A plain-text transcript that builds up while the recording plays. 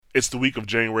It's the week of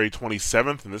January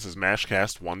 27th, and this is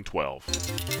MashCast 112.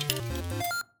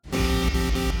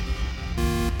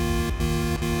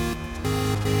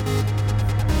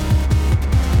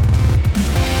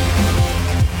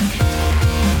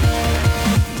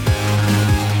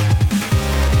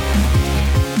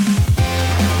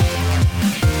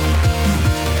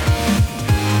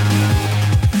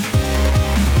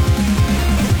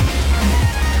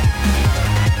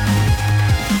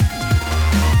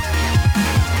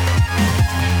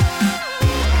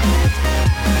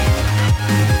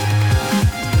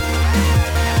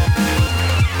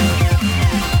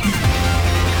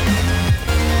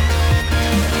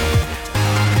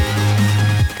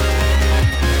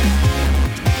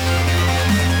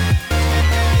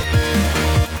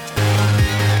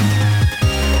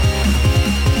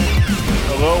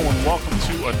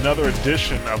 Another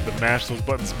edition of the Mash Those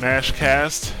Buttons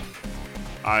MashCast.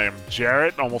 I am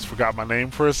Jarrett. Almost forgot my name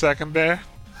for a second there.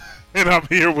 And I'm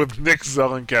here with Nick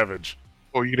Zellenkevich.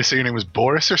 Oh, you gonna say your name was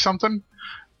Boris or something?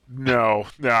 No,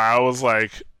 I was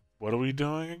like, what are we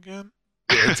doing again?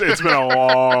 It's been a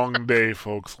long day,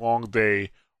 folks. Long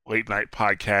day, late night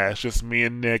podcast. Just me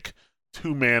and Nick,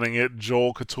 two-manning it.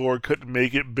 Joel Couture couldn't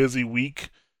make it. Busy week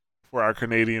for our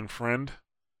Canadian friend.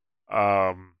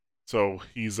 So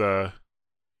he's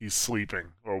sleeping,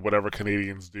 or whatever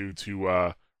Canadians do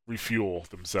to refuel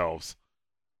themselves.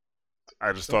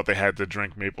 I just thought they had to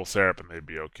drink maple syrup and they'd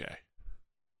be okay.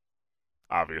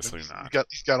 Obviously not.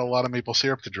 He's got a lot of maple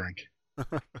syrup to drink.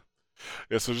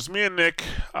 Yeah, so just me and Nick,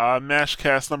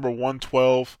 MashCast number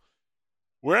 112.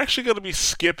 We're actually going to be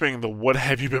skipping the what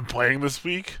have you been playing this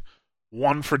week.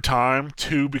 1 for time,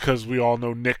 2 because we all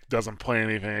know Nick doesn't play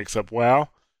anything except WoW.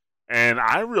 And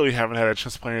I really haven't had a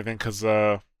chance to play anything because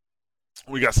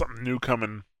we got something new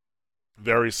coming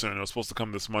very soon. It was supposed to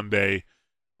come this Monday,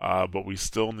 but we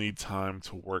still need time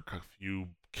to work a few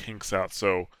kinks out.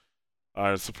 So,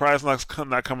 surprise not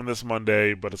coming this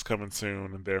Monday, but it's coming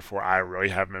soon, and therefore I really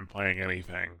haven't been playing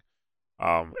anything.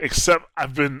 Except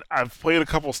I've played a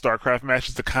couple StarCraft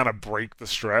matches to kind of break the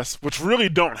stress, which really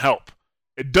don't help.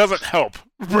 It doesn't help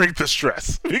break the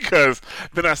stress because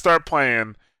then I start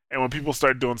playing, and when people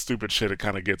start doing stupid shit, it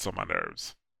kind of gets on my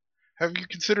nerves. Have you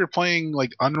considered playing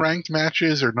like unranked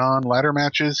matches or non-ladder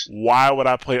matches? Why would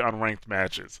I play unranked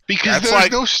matches? Because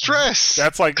there's no stress.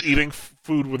 That's like eating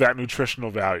food without nutritional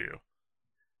value.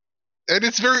 And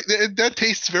that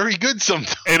tastes very good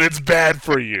sometimes. And it's bad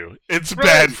for you. It's right.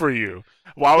 Bad for you.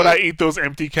 Why would I eat those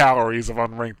empty calories of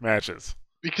unranked matches?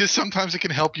 Because sometimes it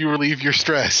can help you relieve your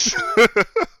stress.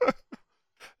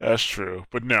 That's true.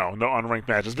 But no unranked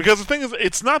matches. Because the thing is,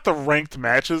 it's not the ranked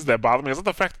matches that bother me. It's not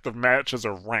the fact that the matches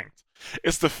are ranked.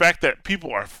 It's the fact that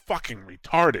people are fucking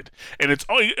retarded. And it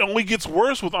only gets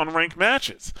worse with unranked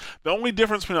matches. The only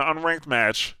difference between an unranked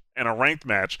match and a ranked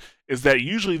match is that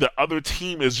usually the other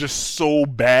team is just so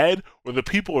bad, or the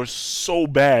people are so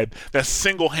bad that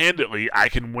single-handedly I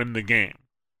can win the game.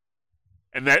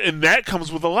 And that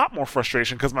comes with a lot more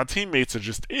frustration because my teammates are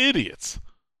just idiots.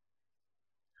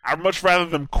 I'd much rather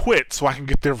them quit so I can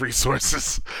get their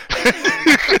resources.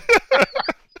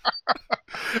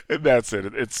 And that's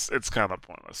it. It's kind of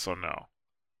pointless, so no.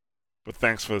 But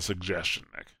thanks for the suggestion,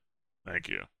 Nick. Thank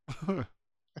you. I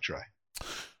try. All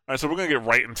right, so we're going to get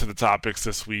right into the topics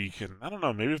this week. And I don't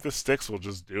know, maybe if this sticks, we'll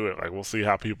just do it. Like, we'll see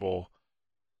how people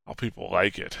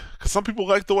like it. Because some people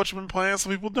like the what you've been playing,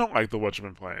 some people don't like the what you've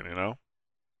been playing, you know?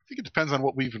 I think it depends on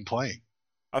what we've been playing.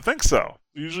 I think so.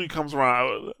 It usually comes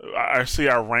around. I see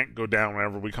our rank go down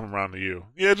whenever we come around to you.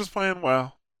 Yeah, just playing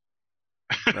well.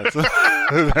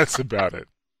 That's about it.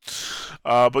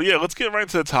 But yeah, let's get right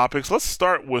into the topics. Let's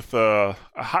start with a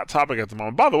hot topic at the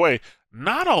moment. By the way,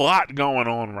 not a lot going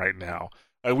on right now.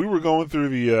 We were going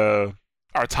through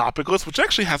our topic list, which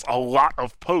actually has a lot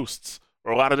of posts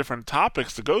or a lot of different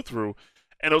topics to go through,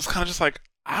 and it was kind of just like,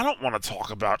 I don't want to talk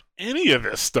about any of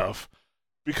this stuff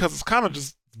because it's kind of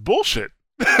just bullshit.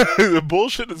 The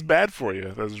bullshit is bad for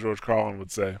you, as George Carlin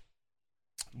would say.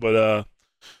 But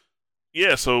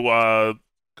yeah, so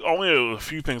only a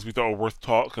few things we thought were worth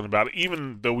talking about,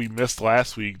 even though we missed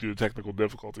last week due to technical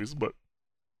difficulties. But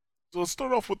so let's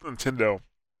start off with Nintendo.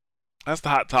 That's the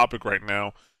hot topic right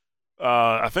now.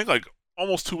 I think like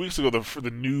almost 2 weeks ago, for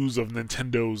the news of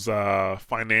Nintendo's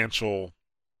financial,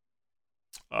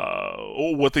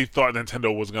 what they thought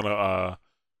Nintendo was gonna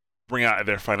bring out at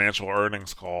their financial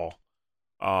earnings call.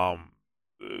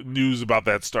 News about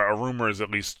that rumors at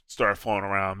least started flowing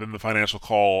around. Then the financial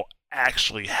call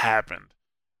actually happened,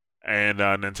 and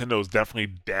Nintendo is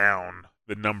definitely down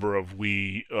the number of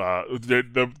Wii.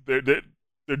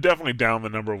 They're they're definitely down the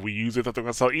number of Wii U's they thought they were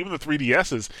going to sell. Even the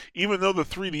 3DSs, even though the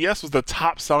 3DS was the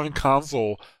top selling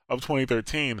console of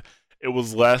 2013, it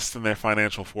was less than their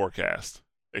financial forecast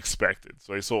expected.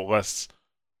 So they sold less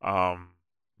Wii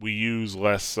U's,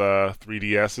 less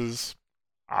 3DSs,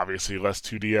 obviously less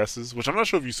 2DSs, which I'm not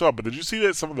sure if you saw, but did you see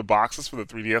that some of the boxes for the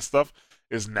 3DS stuff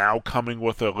is now coming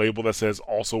with a label that says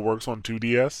also works on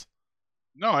 2DS?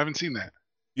 No, I haven't seen that.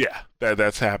 Yeah,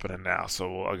 that's happening now.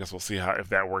 So I guess we'll see how if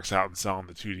that works out in selling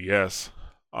the 2DS.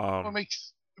 Well, it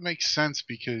makes sense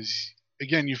because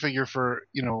again, you figure for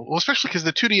well, especially because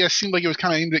the 2DS seemed like it was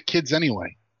kind of aimed at kids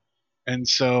anyway, and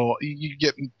so you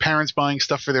get parents buying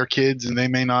stuff for their kids, and they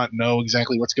may not know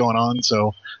exactly what's going on.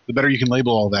 So the better you can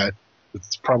label all that,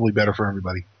 it's probably better for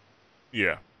everybody.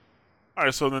 Yeah. All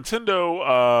right. So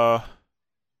Nintendo,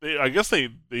 I guess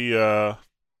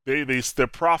their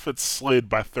profits slid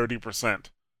by 30%,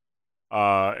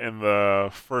 in the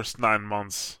first 9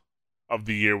 months of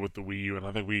the year with the Wii U, and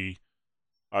I think we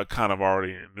kind of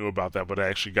already knew about that, but it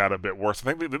actually got a bit worse. I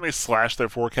think didn't they slash their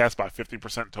forecast by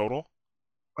 50% total?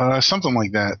 Something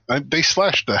like that. They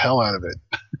slashed the hell out of it.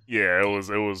 Yeah, it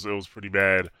was pretty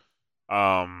bad.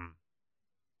 Um,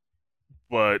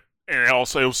 but and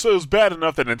also it was bad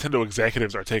enough that Nintendo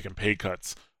executives are taking pay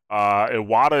cuts.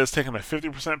 Iwata is taking a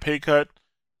 50% pay cut.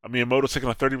 Miyamoto's taking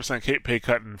a 30% pay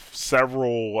cut, and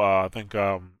several, I think,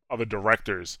 other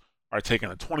directors are taking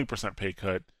a 20% pay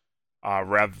cut,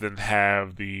 rather than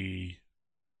have I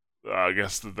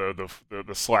guess the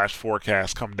slash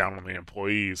forecast come down on the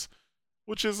employees,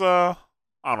 which is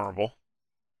honorable.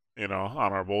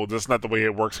 Honorable. That's not the way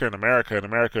it works here in America. In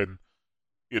America,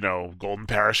 golden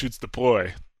parachutes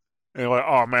deploy. And you're like,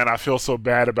 oh man, I feel so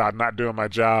bad about not doing my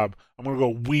job. I'm gonna go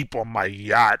weep on my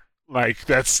yacht. Like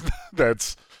that's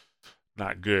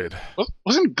not good.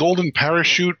 Wasn't Golden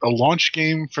Parachute a launch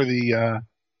game for the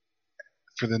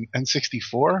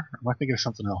N64? Or am I thinking of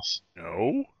something else?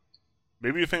 No,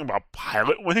 maybe you're thinking about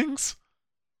Pilot Wings.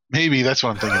 Maybe that's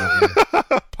what I'm thinking of. Yeah.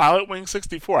 Pilot Wings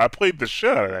 64. I played the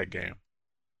shit out of that game.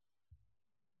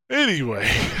 Anyway,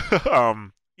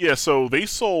 yeah. So they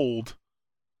sold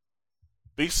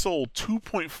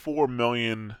 2.4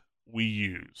 million Wii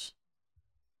U's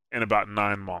in about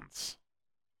 9 months,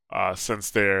 since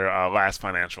their last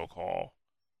financial call.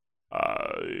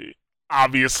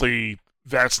 Obviously,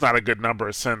 that's not a good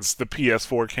number since the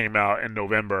PS4 came out in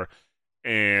November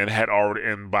and had already,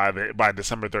 and by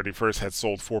December 31st had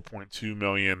sold 4.2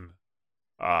 million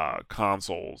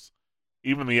consoles.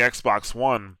 Even the Xbox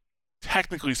One,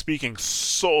 technically speaking,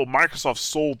 Microsoft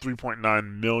sold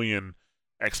 3.9 million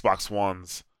Xbox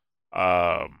Ones.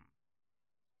 But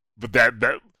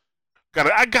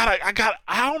I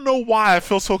don't know why I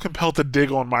feel so compelled to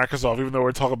dig on Microsoft, even though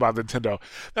we're talking about Nintendo.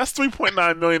 That's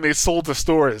 3.9 million they sold to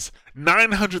stores.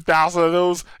 900,000 of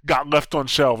those got left on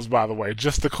shelves, by the way,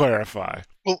 just to clarify.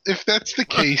 Well, if that's the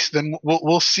case, then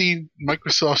we'll see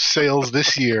Microsoft's sales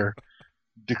this year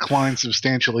decline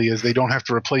substantially as they don't have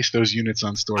to replace those units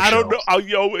on store shelves. I don't know.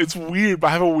 It's weird, but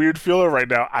I have a weird feeling right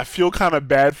now. I feel kind of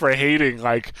bad for hating.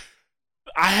 Like,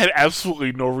 I had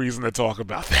absolutely no reason to talk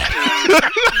about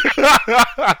that.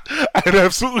 I had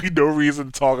absolutely no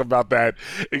reason to talk about that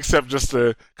except just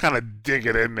to kind of dig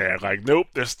it in there. Like, nope,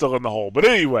 they're still in the hole. But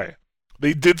anyway,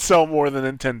 they did sell more than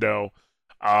Nintendo,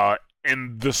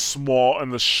 in the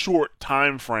short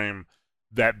time frame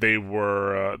that they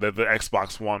were that the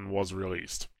Xbox One was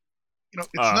released. It's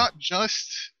not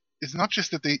just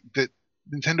that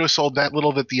Nintendo sold that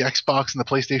little, that the Xbox and the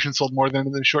PlayStation sold more than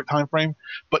in a short time frame,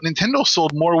 but Nintendo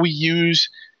sold more Wii U's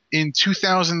in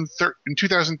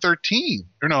 2013,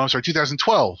 or no, I'm sorry,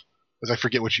 2012, as I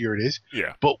forget which year it is.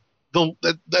 Yeah. But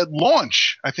that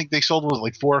launch, I think they sold was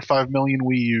like 4 or 5 million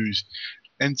Wii U's,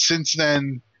 and since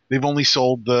then they've only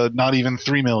sold not even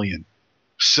 3 million.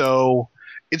 So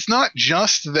it's not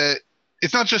just that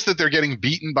they're getting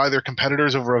beaten by their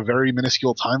competitors over a very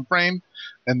minuscule time frame,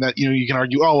 and that you can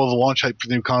argue, oh well, the launch hype for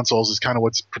the new consoles is kind of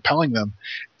what's propelling them.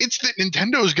 It's that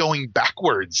Nintendo's going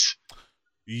backwards.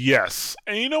 Yes,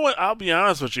 and you know what? I'll be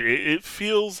honest with you. It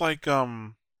feels like,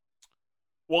 well,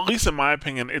 at least in my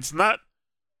opinion, it's not.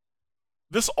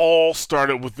 This all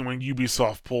started with when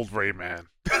Ubisoft pulled Rayman.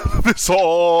 This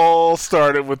all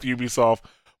started with Ubisoft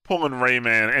pulling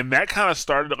Rayman, and that kind of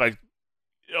started like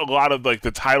a lot of like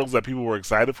the titles that people were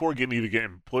excited for either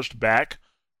getting pushed back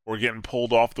or getting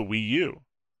pulled off the Wii U.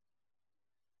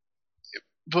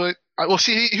 But well,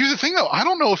 see, here's the thing though. I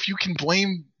don't know if you can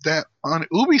blame that on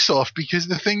Ubisoft, because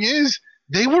the thing is,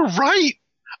 they were right.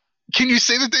 Can you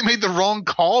say that they made the wrong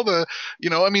call?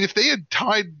 If they had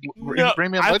tied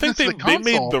Rayman I Legends think to the console,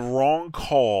 they made the wrong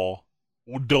call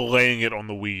delaying it on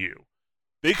the Wii U.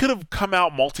 They could have come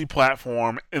out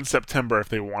multi-platform in September if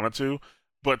they wanted to,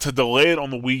 but to delay it on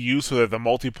the Wii U so that the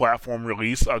multi-platform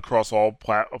release across all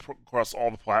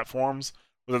the platforms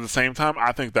was at the same time,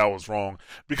 I think that was wrong.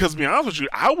 Because to be honest with you,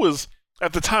 I was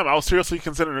at the time I was seriously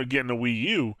considering getting a Wii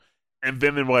U, and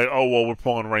then they were like, "Oh well, we're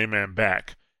pulling Rayman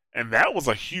back," and that was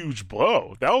a huge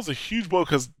blow. That was a huge blow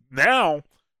because now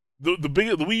the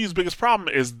Wii U's biggest problem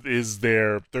is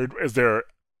their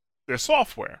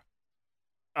software.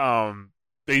 Um,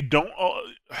 they don't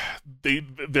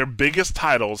their biggest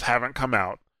titles haven't come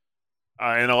out,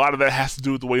 and a lot of that has to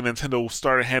do with the way Nintendo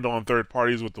started handling third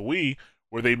parties with the Wii,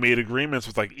 where they made agreements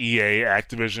with like EA,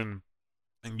 Activision,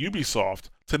 and Ubisoft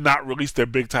to not release their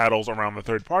big titles around the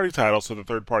third party titles, so the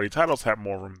third party titles have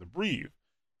more room to breathe,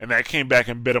 and that came back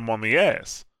and bit them on the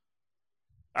ass.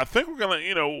 I think we're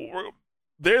gonna,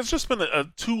 there's just been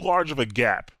a too large of a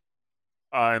gap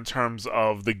in terms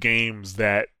of the games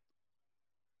that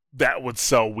would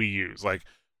sell Wii U's. Like,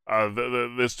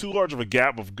 there's too large of a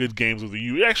gap of good games with the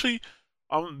U. Actually,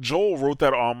 Joel wrote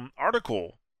that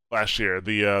article last year,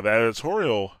 the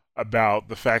editorial about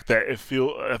the fact that I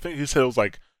think he said it was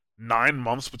like 9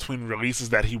 months between releases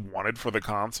that he wanted for the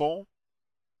console.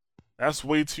 That was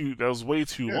way too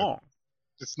Yeah. long.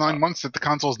 It's 9 months that the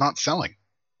console's not selling.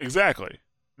 Exactly.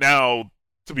 Now,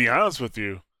 to be honest with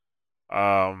you,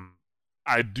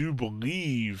 I do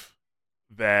believe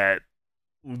that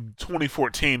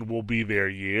 2014 will be their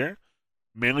year,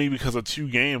 mainly because of two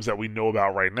games that we know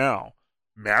about right now.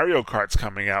 Mario Kart's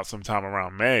coming out sometime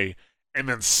around May, and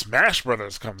then Smash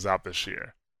Brothers comes out this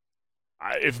year.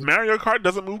 If Mario Kart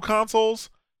doesn't move consoles,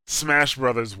 Smash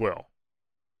Brothers will.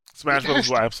 Smash Brothers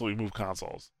will absolutely move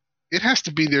consoles. It has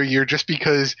to be their year just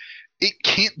because it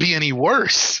can't be any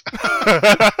worse.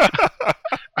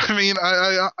 I mean,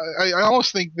 I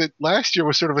almost think that last year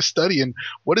was sort of a study in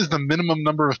what is the minimum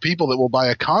number of people that will buy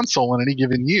a console in any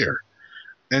given year.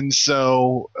 And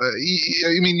so,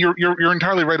 I mean, you're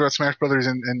entirely right about Smash Brothers,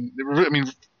 and I mean,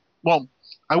 well,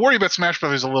 I worry about Smash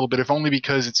Brothers a little bit, if only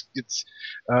because it's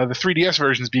the 3DS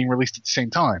version is being released at the same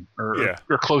time or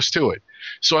close to it.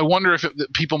 So I wonder if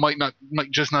people might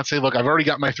just not say, look, I've already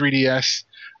got my 3DS.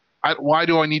 Why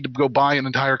do I need to go buy an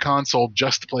entire console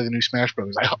just to play the new Smash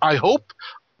Brothers? I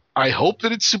hope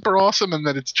that it's super awesome and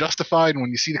that it's justified. And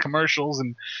when you see the commercials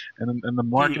and the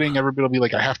marketing, everybody will be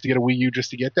like, I have to get a Wii U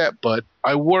just to get that. But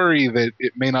I worry that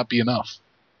it may not be enough.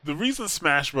 The reason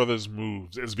Smash Brothers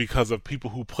moves is because of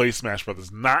people who play Smash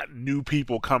Brothers, not new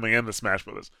people coming into Smash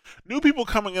Brothers. New people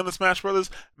coming into Smash Brothers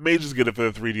may just get it for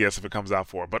the 3DS if it comes out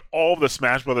for it, but all of the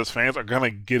Smash Brothers fans are going to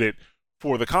get it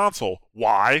for the console.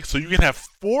 Why? So you can have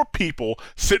 4 people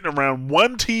sitting around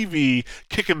one TV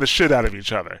kicking the shit out of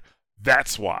each other.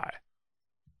 That's why.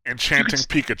 And chanting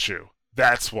Pikachu.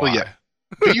 That's why. Well, yeah.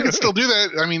 But you can still do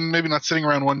that. I mean, maybe not sitting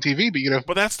around one TV, but you have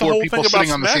that's the 4 whole people thing about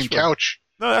sitting on the same couch.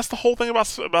 No, that's the whole thing about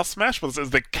Smash Bros.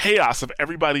 Is the chaos of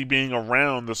everybody being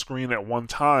around the screen at one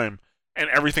time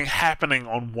and everything happening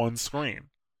on one screen.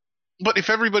 But if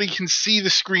everybody can see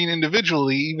the screen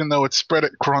individually, even though it's spread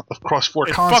across 4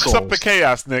 it consoles, fucks up the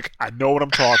chaos, Nick. I know what I'm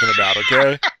talking about.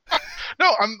 Okay.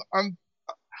 No,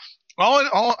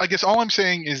 I guess all I'm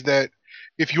saying is that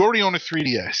if you already own a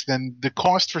 3DS, then the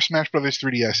cost for Smash Brothers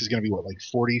 3DS is going to be what, like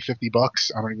 $40,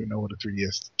 $50? I don't even know what a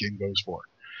 3DS game goes for.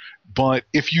 But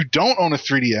if you don't own a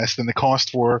 3DS, then the cost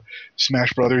for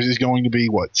Smash Brothers is going to be,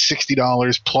 what,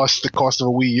 $60 plus the cost of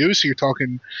a Wii U? So you're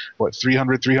talking, what,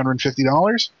 $300,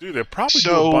 $350? Dude, they'll probably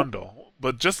do a bundle.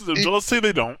 But let's say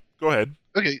they don't. Go ahead.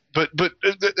 Okay, but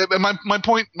my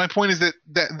point is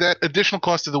that additional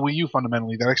cost of the Wii U,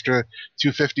 fundamentally, that extra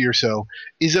 $250 or so,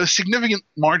 is a significant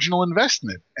marginal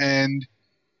investment. And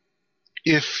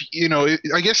if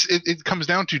I guess it comes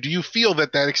down to, do you feel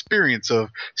that experience of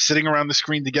sitting around the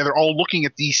screen together, all looking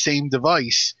at the same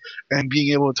device and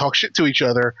being able to talk shit to each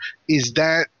other, is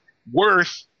that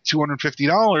worth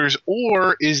 $250,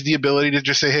 or is the ability to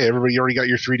just say, hey, everybody, you already got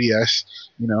your 3DS,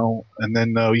 and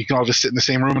then you can all just sit in the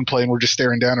same room and play, and we're just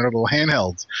staring down at our little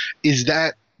handhelds? Is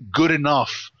that good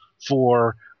enough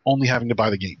for only having to buy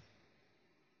the game?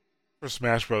 For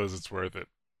Smash Brothers, it's worth it.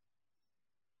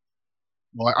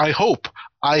 Well, I hope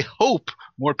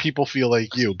more people feel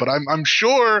like you, but I'm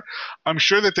sure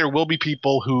that there will be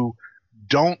people who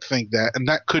don't think that, and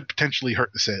that could potentially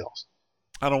hurt the sales.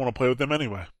 I don't want to play with them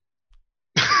anyway.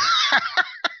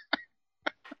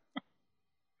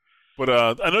 But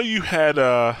I know you had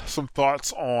some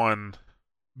thoughts on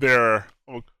their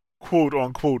quote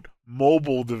unquote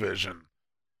mobile division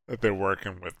that they're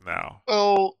working with now.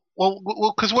 Well,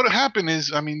 because what happened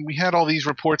is, I mean, we had all these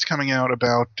reports coming out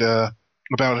about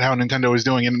about how Nintendo is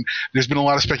doing, and there's been a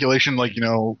lot of speculation. Like,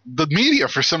 the media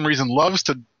for some reason loves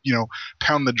to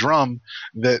pound the drum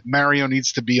that Mario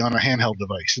needs to be on a handheld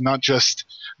device, and not just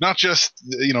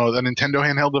a Nintendo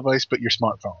handheld device, but your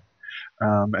smartphone.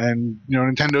 And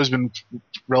Nintendo's been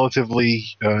relatively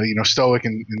stoic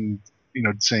and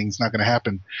saying it's not going to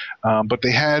happen. But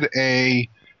they had a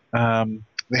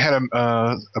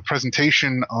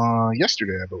presentation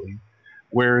yesterday, I believe,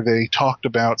 where they talked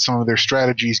about some of their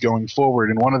strategies going forward,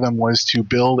 and one of them was to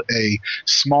build a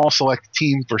small select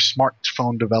team for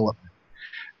smartphone development.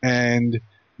 And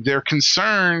their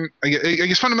concern, I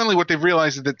guess fundamentally what they've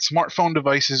realized is that smartphone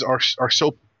devices are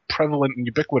so prevalent and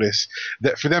ubiquitous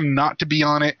that for them not to be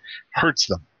on it hurts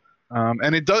them.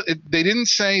 And they didn't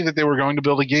say that they were going to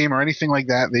build a game or anything like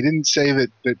that. They didn't say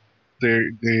that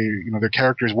their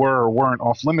characters were or weren't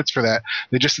off limits for that.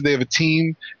 They just said they have a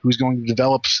team who's going to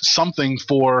develop something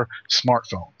for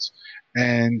smartphones.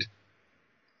 And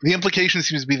the implication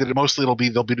seems to be that mostly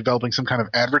they'll be developing some kind of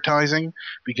advertising,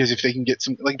 because if they can get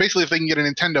if they can get a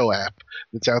Nintendo app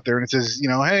that's out there and it says,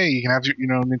 hey, you can have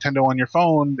Nintendo on your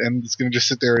phone, and it's going to just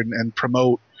sit there and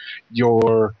promote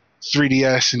your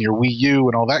 3DS and your Wii U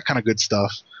and all that kind of good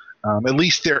stuff. At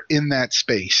least they're in that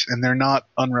space and they're not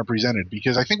unrepresented,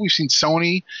 because I think we've seen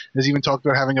Sony has even talked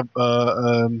about having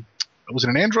was it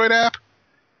an Android app?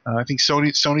 I think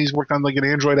Sony's worked on like an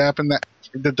Android app and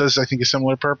that does, I think, a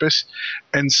similar purpose.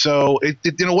 And so it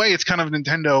in a way it's kind of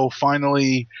Nintendo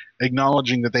finally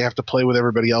acknowledging that they have to play with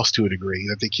everybody else to a degree,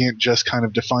 that they can't just kind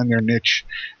of define their niche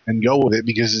and go with it,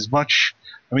 because as much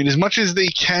as they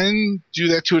can do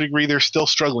that to a degree, they're still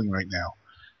struggling right now.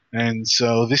 And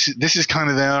so this is kind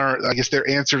of their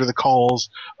answer to the calls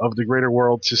of the greater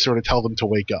world to sort of tell them to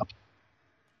wake up.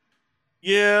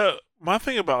 Yeah, my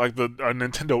thing about like a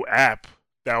Nintendo app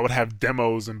that would have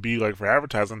demos and be like for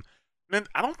advertising,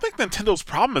 I don't think Nintendo's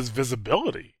problem is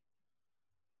visibility.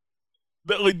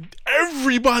 That like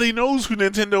everybody knows who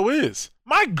Nintendo is.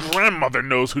 My grandmother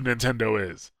knows who Nintendo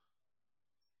is.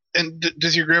 And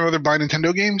does your grandmother buy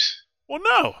Nintendo games? Well,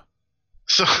 no.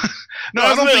 So no,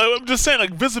 I don't think... I'm just saying,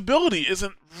 like, visibility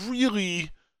isn't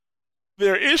really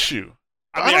their issue.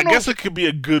 I guess it could be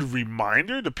a good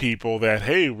reminder to people that,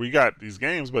 hey, we got these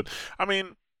games, but I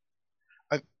mean,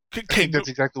 I think that's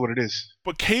exactly what it is.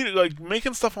 But like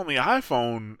making stuff on the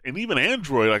iPhone and even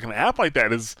Android, like an app like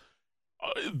that, is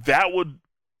that would.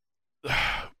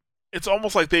 It's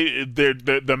almost like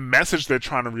the message they're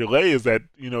trying to relay is that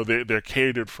they're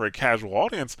catered for a casual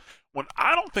audience. When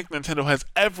I don't think Nintendo has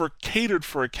ever catered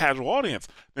for a casual audience.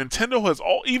 Nintendo has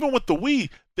even with the Wii,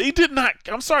 they did not.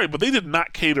 I'm sorry, but they did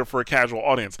not cater for a casual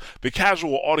audience. The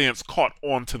casual audience caught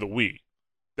on to the Wii.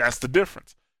 That's the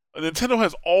difference. Nintendo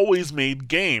has always made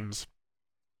games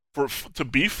to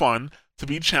be fun, to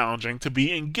be challenging, to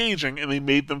be engaging, and they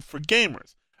made them for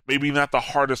gamers. Maybe not the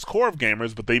hardest core of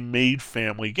gamers, but they made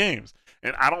family games.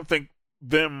 And I don't think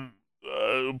them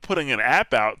putting an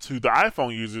app out to the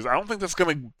iPhone users, I don't think that's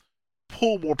going to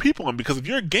pull more people in, because if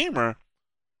you're a gamer,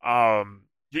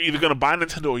 you're either going to buy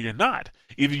Nintendo or you're not.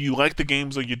 Either you like the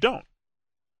games or you don't.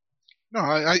 No,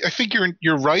 I think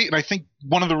you're right, and I think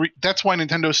that's why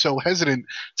Nintendo's so hesitant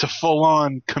to full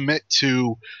on commit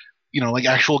to like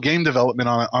actual game development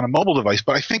on a mobile device.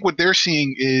 But I think what they're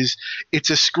seeing is it's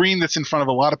a screen that's in front of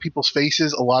a lot of people's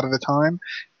faces a lot of the time,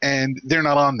 and they're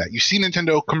not on that. You see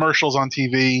Nintendo commercials on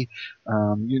TV,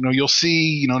 you'll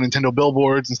see Nintendo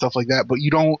billboards and stuff like that, but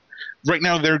you don't. Right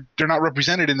now, they're not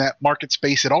represented in that market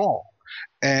space at all.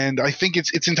 And I think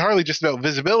it's entirely just about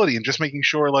visibility and just making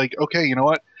sure, like, okay, you know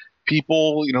what?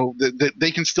 People, that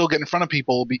they can still get in front of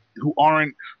people who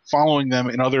aren't following them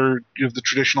in other the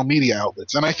traditional media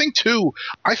outlets. And I think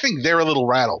they're a little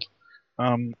rattled.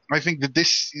 I think that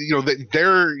that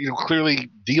they're clearly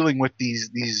dealing with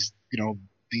these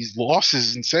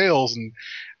losses in sales and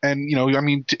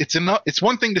it's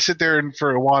one thing to sit there and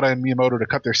for Iwata and Miyamoto to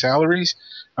cut their salaries,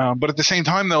 but at the same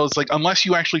time though, it's like unless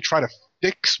you actually try to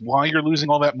fix why you're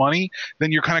losing all that money,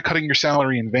 then you're kind of cutting your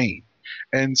salary in vain.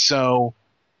 And so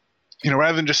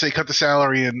rather than just say cut the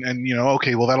salary and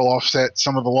okay, well that'll offset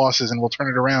some of the losses and we'll turn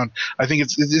it around. I think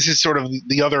this is sort of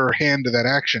the other hand of that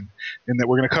action, in that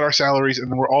we're going to cut our salaries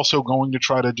and then we're also going to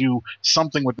try to do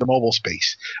something with the mobile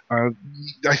space.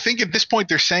 I think at this point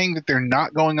they're saying that they're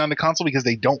not going on to console because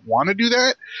they don't want to do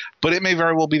that, but it may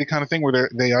very well be the kind of thing where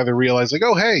they either realize like,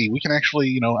 oh hey, we can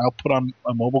actually output on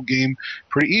a mobile game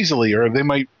pretty easily, or they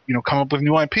might come up with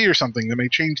new IP or something that may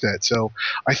change that. So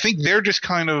I think they're just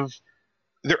kind of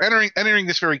they're entering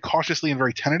this very cautiously and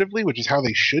very tentatively, which is how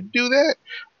they should do that.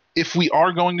 If we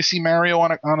are going to see Mario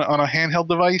on a handheld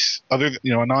device, a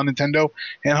non-Nintendo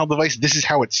handheld device, this is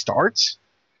how it starts.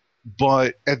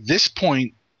 But at this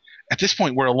point,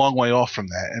 we're a long way off from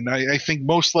that, and I think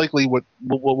most likely what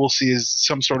we'll see is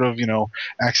some sort of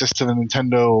access to the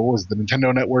Nintendo what was it, the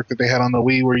Nintendo network that they had on the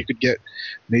Wii, where you could get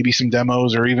maybe some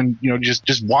demos or even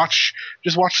just watch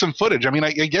some footage. I mean,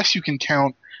 I guess you can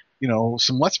count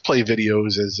some Let's Play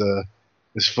videos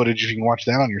as footage if you can watch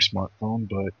that on your smartphone,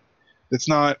 but it's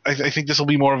not. I think this will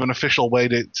be more of an official way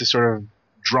to sort of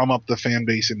drum up the fan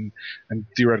base and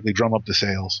theoretically drum up the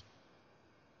sales.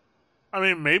 I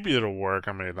mean, maybe it'll work.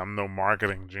 I mean, I'm no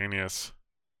marketing genius.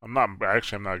 I'm not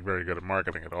very good at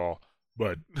marketing at all.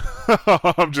 But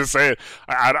I'm just saying,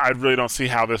 I really don't see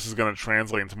how this is going to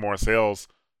translate into more sales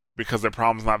because their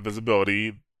problem's not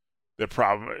visibility.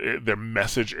 Their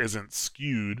message isn't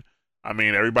skewed. I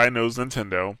mean, everybody knows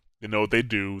Nintendo. They know what they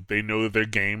do. They know that their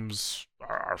games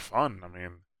are fun. I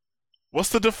mean, What's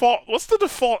the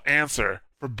default answer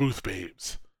for booth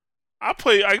babes? I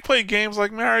play games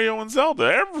like Mario and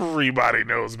Zelda. Everybody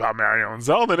knows about Mario and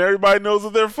Zelda, and everybody knows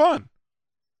that they're fun.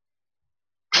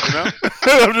 You know,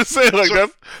 I'm just saying like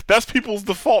that's people's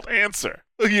default answer.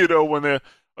 When they're,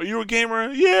 are you a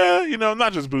gamer? Yeah,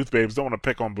 not just booth babes. Don't want to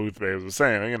pick on booth babes, but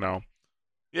saying,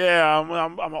 yeah,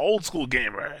 I'm an old school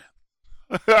gamer.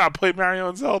 I play Mario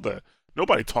and Zelda.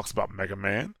 Nobody talks about Mega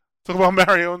Man. Talk about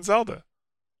Mario and Zelda Oh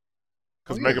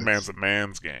because yeah, Mega Man's a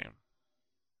man's game.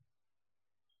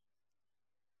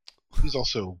 he's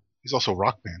also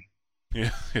Rockman.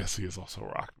 Yeah, yes, he is also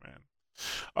Rockman.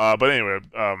 But anyway,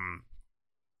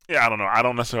 yeah, I don't know. I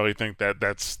don't necessarily think that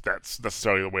that's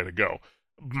necessarily the way to go.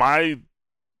 I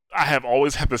have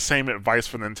always had the same advice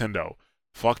for Nintendo: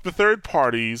 fuck the third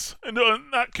parties, and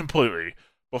not completely,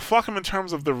 but fuck them in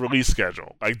terms of the release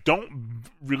schedule. Like, don't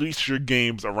release your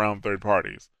games around third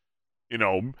parties. You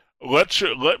know, let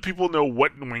people know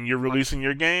when you're releasing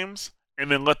your games, and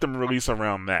then let them release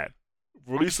around that.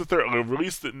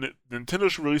 Nintendo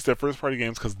should release their first party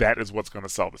games because that is what's going to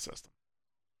sell the system.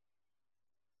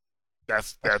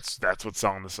 That's what's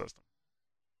selling the system.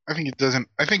 I think it doesn't.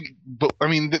 I think, but I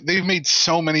mean, they've made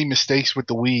so many mistakes with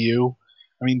the Wii U.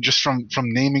 I mean, just from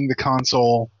naming the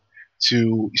console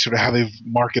to sort of how they've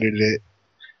marketed it,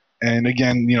 and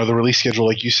again, the release schedule,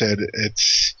 like you said,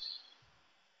 it's.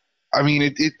 I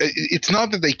mean, it's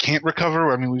not that they can't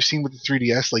recover. I mean, we've seen with the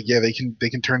 3DS, like, yeah, they can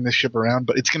turn this ship around,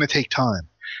 but it's going to take time.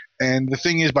 And the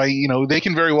thing is, they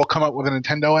can very well come up with a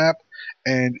Nintendo app,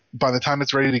 and by the time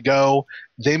it's ready to go,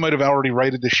 they might have already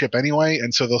righted the ship anyway,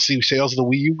 and so they'll see sales of the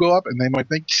Wii U go up, and they might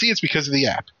think, see, it's because of the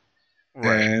app.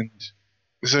 Right. And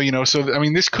so I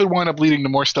mean, this could wind up leading to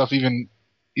more stuff, even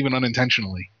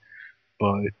unintentionally.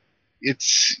 But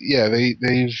it's yeah,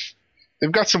 they've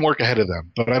got some work ahead of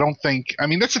them. But I don't think. I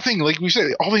mean, that's the thing. Like we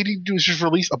said, all they need to do is just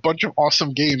release a bunch of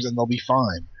awesome games, and they'll be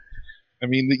fine. I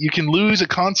mean, you can lose a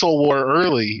console war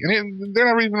early, and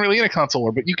they're not even really in a console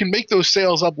war, but you can make those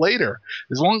sales up later.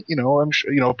 As long, I'm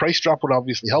sure, a price drop would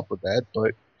obviously help with that,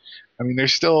 but I mean,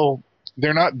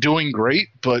 they're not doing great,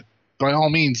 but by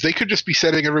all means, they could just be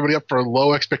setting everybody up for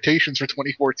low expectations for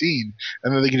 2014,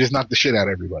 and then they can just knock the shit out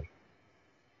of everybody.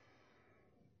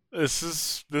 This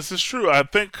is true. I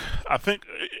think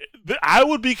I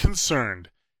would be concerned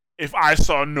if I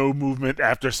saw no movement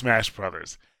after Smash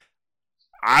Brothers.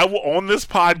 I will on this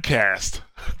podcast.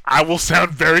 I will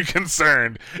sound very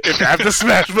concerned if after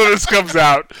Smash Brothers comes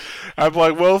out, I'm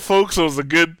like, well, folks, it was a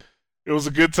good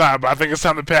time, but I think it's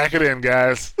time to pack it in,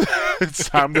 guys. It's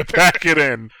time to pack it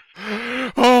in.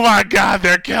 Oh my God,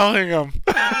 they're killing him.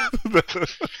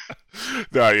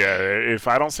 No, yeah. If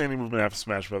I don't see any movement after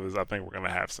Smash Brothers, I think we're gonna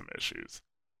have some issues.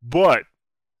 But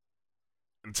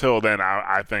until then,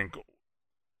 I think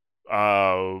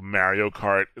Mario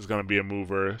Kart is gonna be a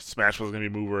mover. Smash Bros is gonna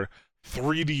be a mover.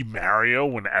 3D Mario,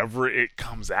 whenever it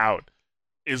comes out,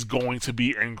 is going to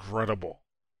be incredible.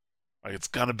 Like, it's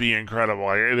gonna be incredible.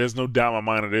 Like, there's no doubt in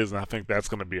my mind it is, and I think that's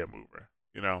gonna be a mover.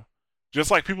 Just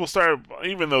like people started,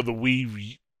 even though the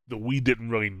Wii didn't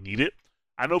really need it.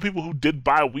 I know people who did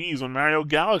buy Wii's when Mario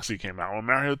Galaxy came out, when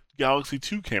Mario Galaxy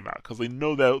 2 came out, because they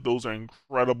know that those are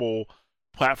incredible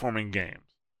platforming games.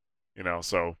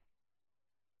 So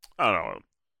I don't know.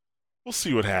 We'll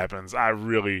see what happens. I'm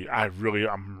really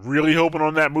hoping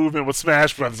on that movement with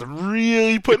Smash Bros. I'm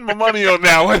really putting my money on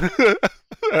that one.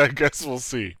 I guess we'll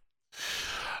see.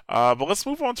 But let's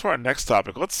move on to our next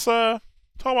topic. Let's talk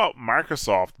about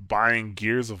Microsoft buying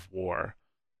Gears of War.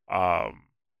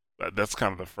 That's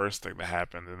kind of the first thing that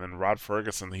happened, and then Rod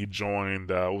Ferguson, he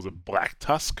joined. What was it, Black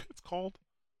Tusk? It's called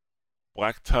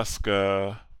Black Tusk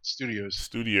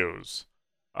Studios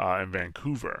in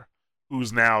Vancouver,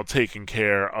 who's now taking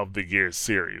care of the Gears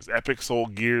series. Epic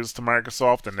sold Gears to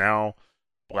Microsoft, and now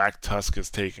Black Tusk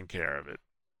is taking care of it.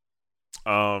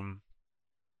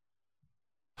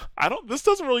 I don't. This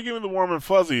doesn't really give me the warm and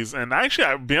fuzzies. And actually,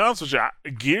 I'll be honest with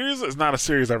you, Gears is not a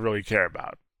series I really care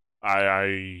about.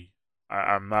 I'm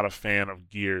not a fan of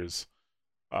Gears,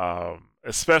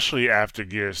 especially after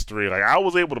Gears 3. Like I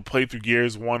was able to play through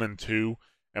Gears 1 and 2,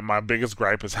 and my biggest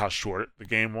gripe is how short the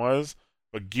game was.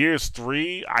 But Gears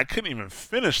 3, I couldn't even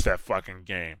finish that fucking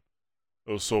game.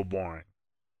 It was so boring.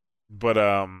 But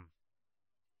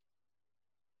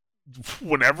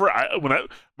when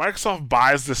Microsoft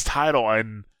buys this title,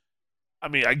 and I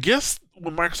mean, I guess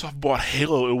when Microsoft bought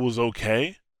Halo, it was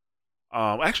okay.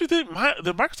 Actually, did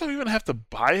Microsoft even have to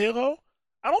buy Halo?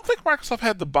 I don't think Microsoft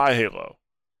had to buy Halo.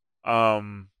 I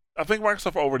think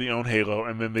Microsoft already owned Halo,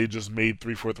 and then they just made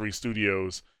 343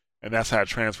 Studios, and that's how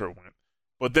transfer went.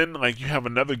 But then, like, you have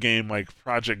another game like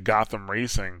Project Gotham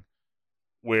Racing,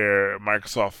 where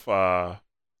Microsoft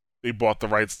they bought the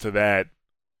rights to that.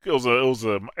 It was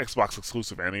a Xbox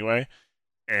exclusive anyway,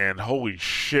 and holy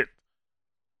shit,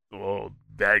 well,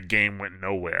 that game went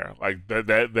nowhere. Like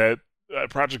that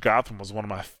Project Gotham was one of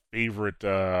my favorite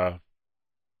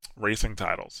racing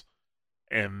titles,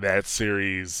 and that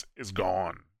series is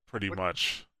gone pretty What,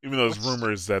 much. Even though there's what's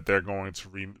rumors that they're going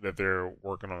to that they're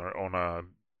working on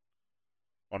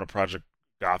a Project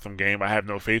Gotham game, I have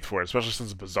no faith for it, especially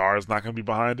since Bazaar is not going to be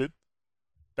behind it.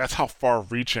 That's how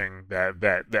far-reaching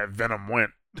that Venom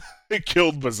went. It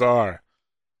killed Bazaar.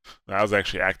 That was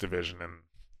actually Activision and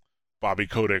Bobby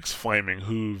Kodak's flaming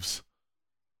hooves,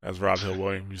 as Rob Hill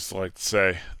Williams used to like to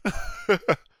say.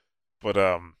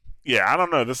 But yeah, I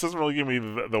don't know. This doesn't really give me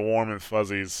the warm and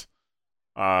fuzzies.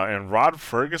 And Rod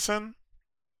Ferguson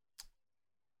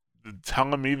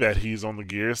telling me that he's on the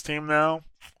Gears team now,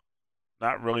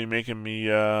 not really making me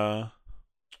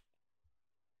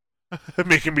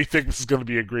making me think this is going to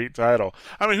be a great title.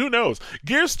 I mean, who knows?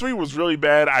 Gears 3 was really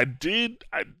bad. I didn't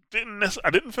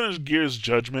finish Gears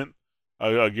Judgment,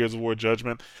 Gears of War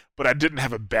Judgment, but I didn't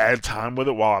have a bad time with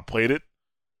it while I played it.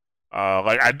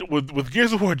 With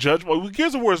Gears of War Judgment, with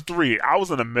Gears of War 3, I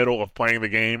was in the middle of playing the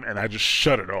game and I just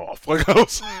shut it off. Like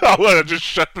I just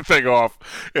shut the thing off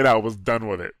and I was done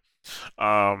with it.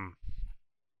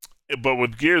 But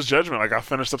with Gears Judgment, like I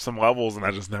finished up some levels and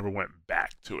I just never went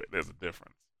back to it. There's a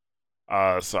difference.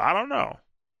 So I don't know.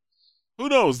 Who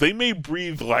knows? They may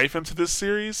breathe life into this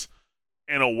series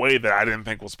in a way that I didn't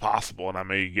think was possible, and I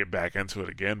may get back into it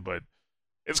again. But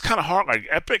it's kind of hard. Like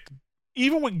Epic,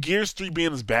 even with Gears 3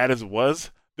 being as bad as it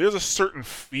was, there's a certain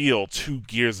feel to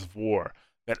Gears of War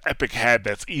that Epic had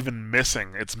that's even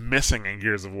missing. It's missing in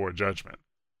Gears of War Judgment.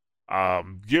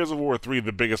 Gears of War 3,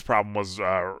 the biggest problem was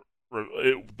the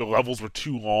levels were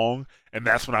too long, and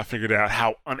that's when I figured out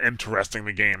how uninteresting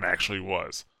the game actually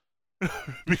was.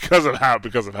 because of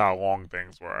how long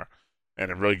things were, and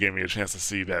it really gave me a chance to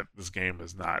see that this game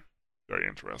is not very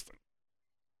interesting.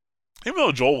 Even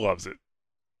though Joel loves it,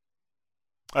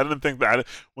 I didn't think that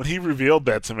when he revealed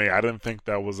that to me. I didn't think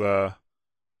that was I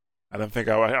didn't think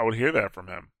I would hear that from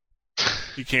him.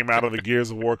 He came out of the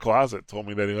Gears of War closet, told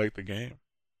me that he liked the game.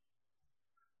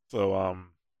 So,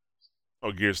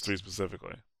 Gears 3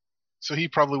 specifically. So he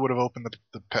probably would have opened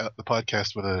the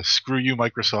podcast with a "Screw you,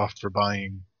 Microsoft, for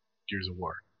buying Gears of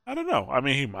War." I don't know. I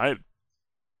mean, he might.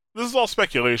 This is all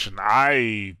speculation.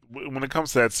 When it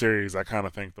comes to that series, I kind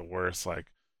of think the worst. Like,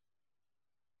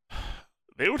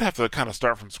 they would have to kind of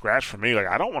start from scratch for me. Like,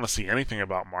 I don't want to see anything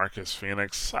about Marcus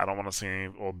Phoenix. I don't want to see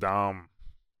Dom.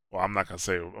 Well, I'm not gonna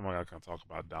talk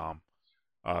about Dom.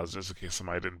 Just in case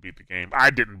somebody didn't beat the game. I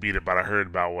didn't beat it, but I heard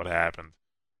about what happened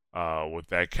with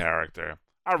that character.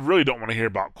 I really don't want to hear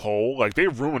about Cole. Like, they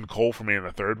ruined Cole for me in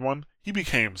the third one. He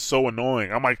became so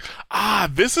annoying. I'm like,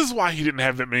 this is why he didn't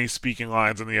have that many speaking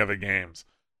lines in the other games.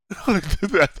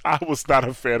 I was not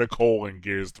a fan of Cole in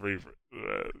Gears 3.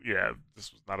 Yeah,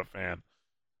 this was not a fan.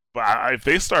 But if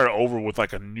they started over with,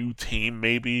 like, a new team,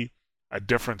 maybe, a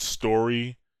different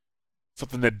story,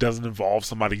 something that doesn't involve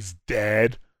somebody's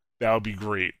dad, that would be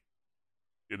great.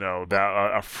 You know,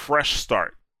 a fresh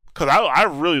start. Because I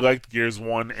really liked Gears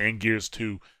 1 and Gears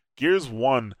 2. Gears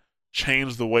 1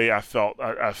 changed the way I felt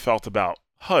about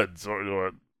HUDs,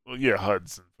 or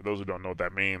HUDs. And for those who don't know what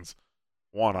that means,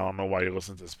 one, I don't know why you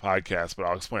listen to this podcast, but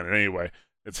I'll explain it anyway.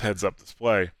 It's heads-up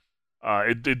display.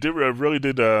 It really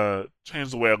did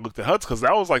change the way I looked at HUDs, because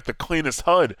that was like the cleanest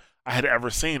HUD I had ever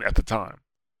seen at the time.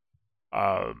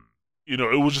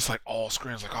 It was just like all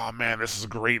screens, like, oh man, this is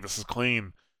great, this is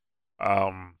clean.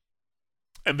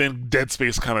 And then Dead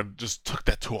Space kind of just took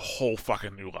that to a whole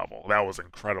fucking new level. That was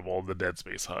incredible, the Dead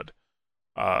Space HUD.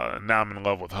 Now I'm in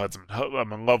love with HUDs.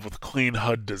 I'm in love with clean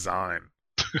HUD design.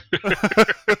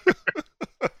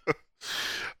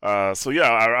 So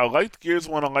yeah, I liked Gears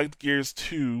 1. I liked Gears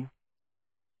 2.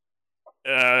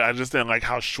 I just didn't like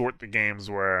how short the games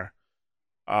were.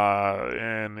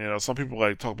 And some people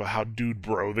like talk about how dude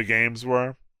bro the games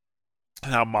were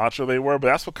and how macho they were, but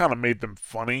that's what kind of made them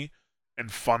funny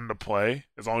and fun to play,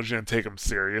 as long as you didn't take them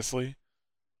seriously,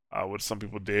 which some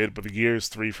people did. But the Gears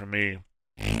 3 for me,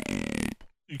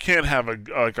 you can't have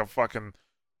a fucking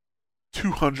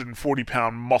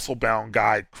 240-pound muscle-bound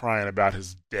guy crying about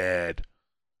his dad.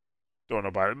 Don't know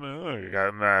about it.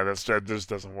 Nah, that just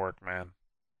doesn't work, man.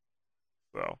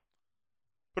 So,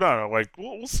 but I don't know. Like,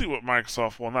 we'll see what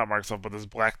Microsoft, well, not Microsoft, but this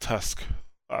Black Tusk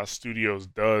Studios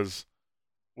does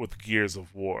with Gears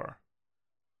of War.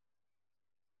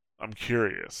 I'm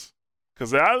curious.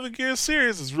 Because out of the Gears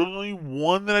series, there's really only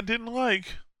one that I didn't like.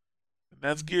 And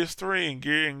that's Gears 3,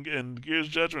 and Gears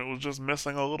Judgment was just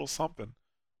missing a little something.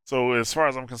 So as far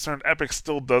as I'm concerned, Epic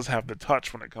still does have the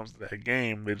touch when it comes to that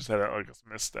game. They just had like a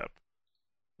misstep.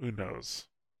 Who knows?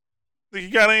 Think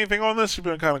you got anything on this? You've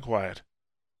been kind of quiet.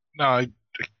 No,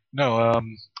 no. I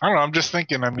don't know. I'm just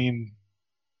thinking. I mean,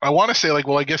 I want to say like,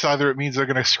 well, I guess either it means they're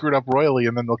going to screw it up royally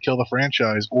and then they'll kill the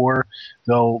franchise, or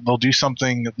they'll do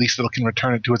something at least that can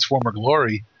return it to its former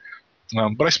glory.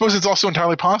 But I suppose it's also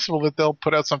entirely possible that they'll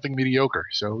put out something mediocre.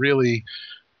 So really,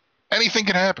 anything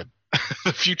can happen.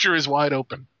 The future is wide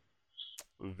open.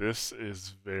 This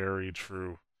is very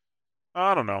true.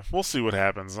 I don't know. We'll see what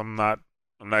happens. I'm not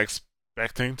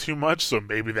expecting too much, so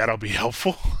maybe that'll be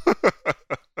helpful.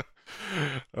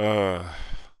 uh,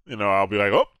 I'll be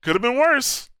like, oh, could have been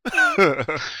worse.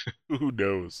 Who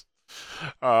knows?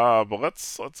 But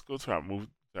let's go to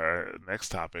our next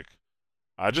topic.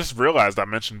 I just realized I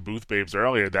mentioned Booth Babes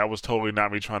earlier. That was totally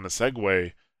not me trying to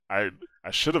segue. I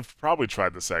should have probably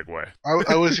tried the segue.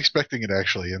 I was expecting it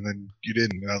actually, and then you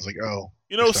didn't, and I was like, oh.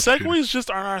 Segues just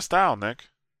aren't our style, Nick.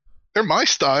 They're my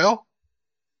style.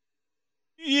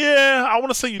 Yeah, I want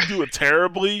to say you do it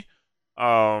terribly,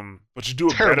 but you do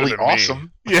it terribly better than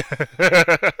awesome. Me.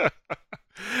 Yeah.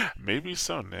 Maybe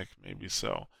so, Nick. Maybe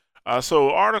so.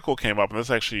 So article came up, and this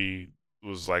actually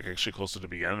was actually close to the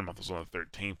beginning of the month. It was on the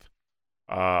 13th.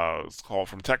 It's called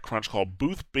from TechCrunch, called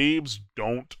 "Booth Babes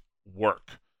Don't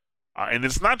Work," and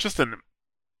it's not just the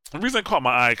reason it caught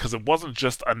my eye because it wasn't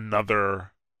just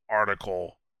another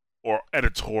article or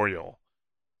editorial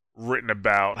written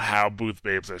about how booth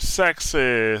babes are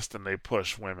sexist and they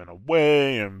push women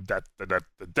away and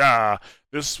da.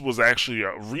 This was actually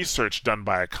research done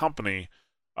by a company,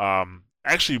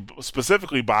 actually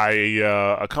specifically by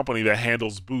a company that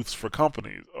handles booths for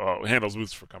companies, handles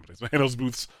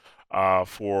booths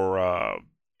for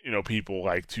people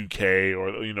like 2K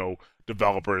or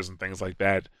developers and things like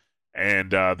that,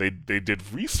 and they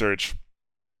did research,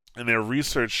 and their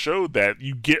research showed that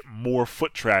you get more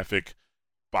foot traffic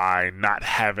by not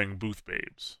having booth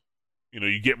babes.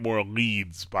 You get more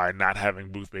leads by not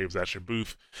having booth babes at your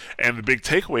booth. And the big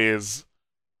takeaway is,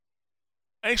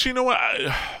 actually, you know what?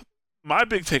 My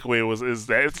big takeaway is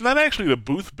that it's not actually the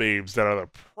booth babes that are the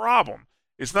problem.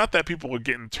 It's not that people are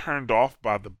getting turned off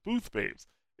by the booth babes.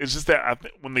 It's just that I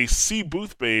think when they see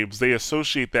booth babes, they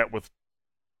associate that with,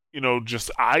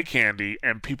 just eye candy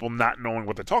and people not knowing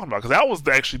what they're talking about. Because that was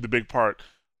actually the big part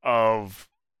of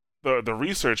the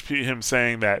research, him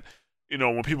saying that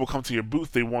when people come to your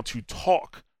booth, they want to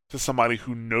talk to somebody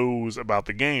who knows about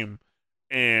the game,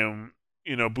 and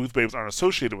booth babes aren't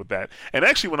associated with that. And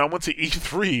actually, when I went to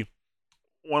E3,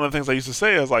 one of the things I used to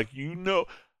say is like, a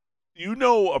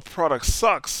product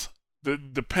sucks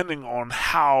depending on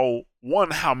how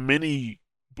many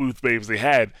booth babes they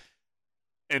had,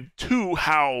 and 2,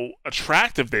 how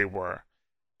attractive they were,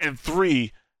 and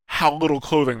 3, how little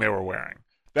clothing they were wearing.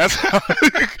 That's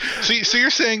so you're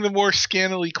saying the more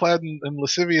scantily clad and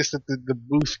lascivious that the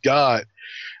booth got,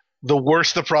 the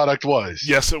worse the product was.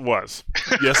 Yes, it was.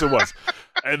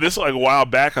 And this a while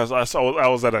back, I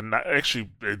was at actually,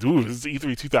 dude, this is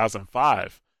E3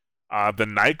 2005. The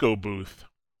Nyko booth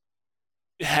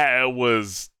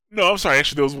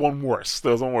actually there was one worse.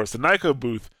 The Nyko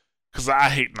booth, because I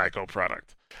hate Nyko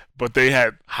product, but they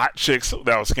had hot chicks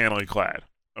that was scantily clad.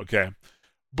 Okay.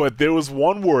 But there was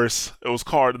one worse. It was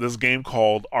this game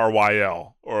called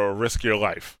RYL, or Risk Your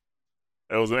Life.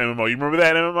 It was an MMO. You remember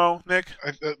that MMO, Nick?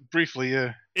 Briefly,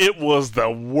 yeah. It was the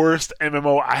worst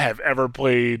MMO I have ever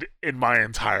played in my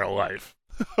entire life.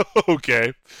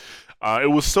 Okay.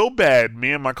 It was so bad,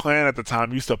 me and my clan at the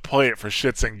time used to play it for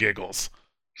shits and giggles.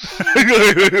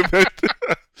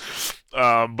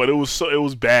 But it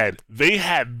was bad. They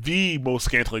had the most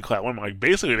scantily clad women.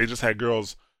 Basically, they just had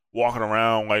girls walking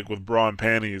around with bra and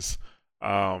panties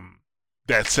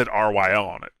that said RYL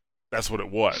on it. That's what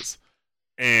it was.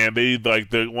 And they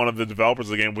one of the developers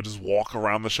of the game would just walk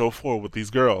around the show floor with these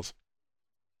girls.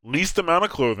 Least amount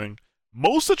of clothing,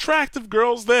 most attractive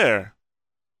girls there.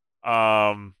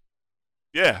 Um,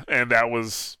 yeah, and that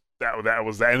was that, and there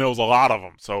was a lot of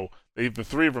them. So the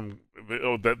three of them,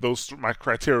 that those my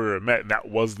criteria are met, and that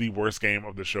was the worst game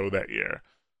of the show that year.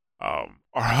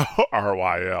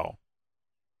 RYL.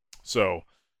 So,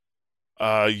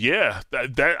 yeah,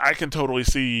 that I can totally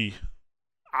see.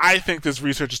 I think this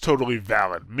research is totally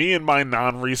valid. Me and my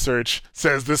non-research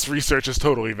says this research is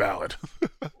totally valid.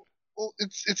 Well,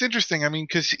 it's interesting. I mean,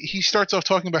 because he starts off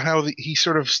talking about how he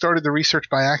sort of started the research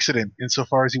by accident,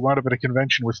 insofar as he wound up at a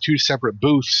convention with two separate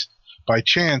booths by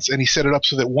chance, and he set it up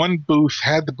so that one booth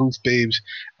had the booth babes,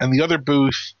 and the other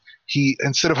booth, he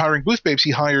instead of hiring booth babes,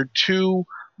 he hired two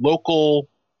local.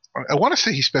 I want to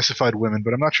say he specified women,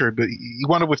 but I'm not sure. But he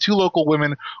wound up with two local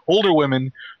women, older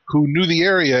women, who knew the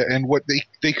area, and what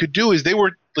they could do is they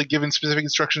were like given specific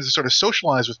instructions to sort of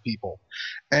socialize with people.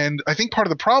 And I think part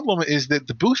of the problem is that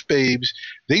the booth babes,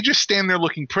 they just stand there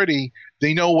looking pretty.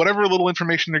 They know whatever little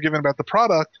information they're given about the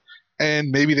product, and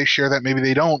maybe they share that, maybe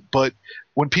they don't. But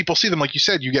when people see them, like you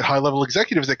said, you get high level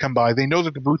executives that come by. They know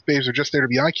that the booth babes are just there to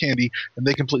be eye candy, and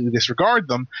they completely disregard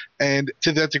them. And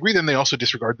to that degree, then they also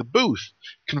disregard the booth.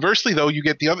 Conversely, though, you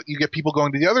get people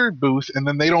going to the other booth, and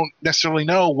then they don't necessarily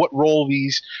know what role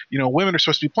these women are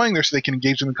supposed to be playing there, so they can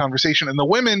engage in the conversation. And the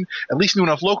women at least knew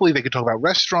enough locally they could talk about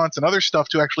restaurants and other stuff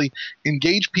to actually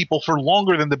engage people for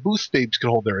longer than the booth babes could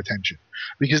hold their attention.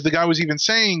 Because the guy was even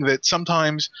saying that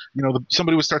sometimes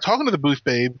somebody would start talking to the booth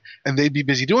babe, and they'd be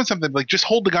busy doing something, like just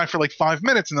hold the guy for like 5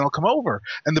 minutes and then I'll come over.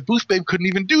 And the booth babe couldn't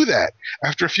even do that.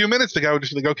 After a few minutes, the guy would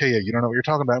just be like, okay, yeah, you don't know what you're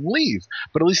talking about, and leave.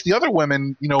 But at least the other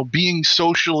women, being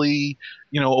socially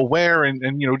aware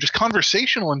and just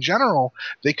conversational in general,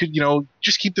 they could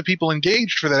just keep the people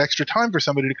engaged for that extra time for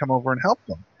somebody to come over and help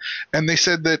them. And they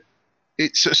said that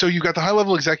so you've got the high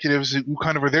level executives who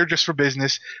kind of are there just for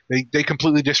business. They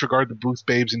completely disregard the booth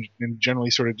babes and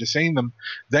generally sort of disdain them.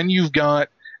 Then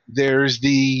there's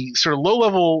the sort of low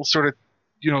level sort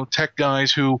of tech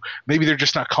guys who maybe they're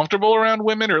just not comfortable around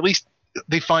women, or at least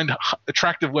they find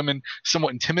attractive women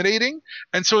somewhat intimidating.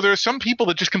 And so there are some people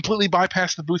that just completely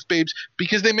bypass the booth babes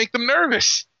because they make them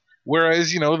nervous.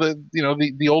 Whereas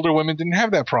the older women didn't have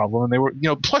that problem, and they were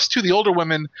plus to the older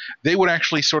women, they would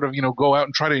actually sort of go out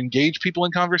and try to engage people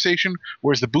in conversation,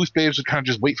 whereas the booth babes would kind of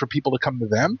just wait for people to come to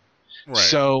them. Right.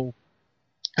 So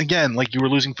again, like, you were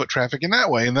losing foot traffic in that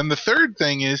way. And then the third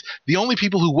thing is the only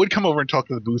people who would come over and talk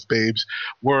to the booth babes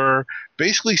were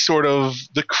basically sort of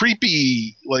the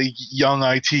creepy, like, young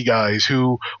IT guys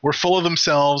who were full of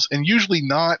themselves and usually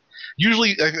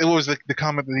it was the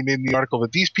comment that he made in the article,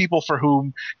 that these people for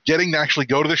whom getting to actually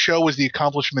go to the show was the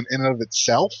accomplishment in and of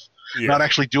itself, not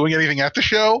actually doing anything at the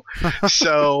show.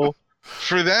 So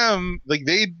for them, like,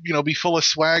 they'd be full of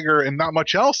swagger and not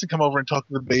much else to come over and talk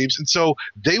to the babes, and so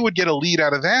they would get a lead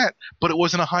out of that, but it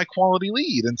wasn't a high quality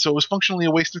lead, and so it was functionally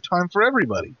a waste of time for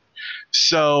everybody.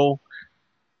 So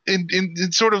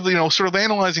in sort of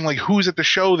analyzing like who's at the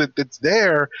show that's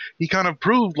there, he kind of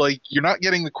proved like you're not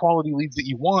getting the quality leads that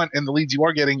you want, and the leads you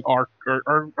are getting are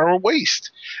a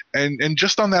waste. And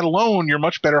just on that alone, you're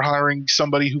much better hiring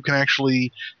somebody who can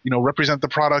actually represent the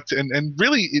product and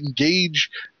really engage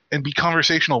and be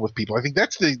conversational with people. I think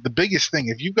that's the biggest thing.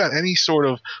 If you've got any sort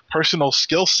of personal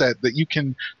skill set that you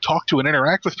can talk to and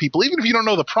interact with people, even if you don't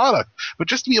know the product, but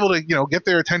just to be able to, get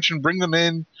their attention, bring them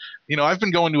in. I've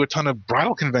been going to a ton of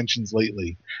bridal conventions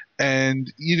lately, and,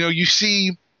 you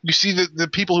see the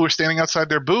people who are standing outside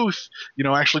their booth,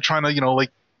 actually trying to,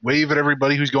 like, wave at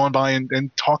everybody who's going by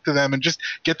and talk to them and just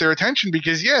get their attention,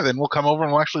 because then we'll come over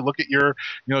and we'll actually look at your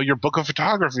your book of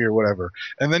photography or whatever.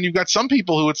 And then you've got some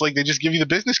people who it's like they just give you the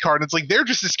business card, and it's like they're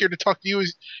just as scared to talk to you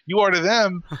as you are to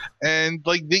them. And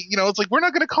like it's like, we're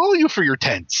not going to call you for your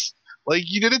tents. Like,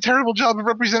 you did a terrible job of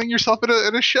representing yourself at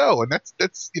a show, and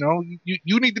that's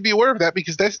you need to be aware of that,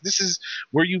 because this is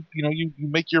where you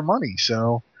make your money.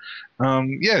 So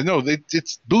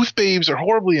it's booth babes are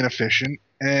horribly inefficient.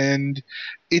 And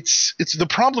it's the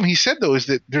problem, he said, though, is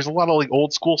that there's a lot of like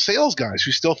old school sales guys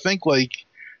who still think like,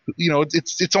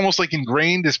 it's almost like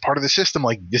ingrained as part of the system,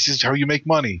 like this is how you make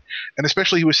money. And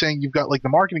especially, he was saying, you've got like the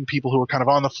marketing people who are kind of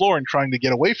on the floor and trying to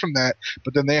get away from that,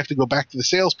 but then they have to go back to the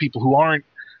sales people who aren't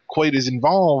quite as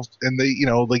involved, and they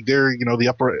like they're the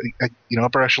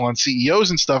upper echelon CEOs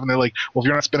and stuff, and they're like, well, if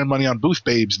you're not spending money on booth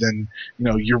babes, then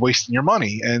you're wasting your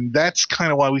money. And that's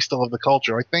kind of why we still have the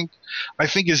culture. I think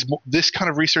as this kind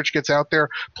of research gets out there,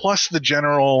 plus the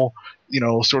general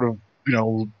sort of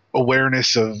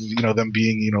awareness of them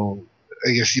being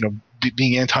I guess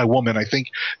being anti-woman, I think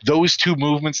those two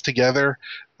movements together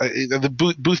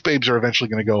The booth babes are eventually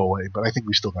going to go away, but I think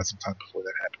we still got some time before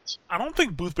that happens. I don't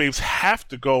think booth babes have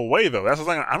to go away though. That's the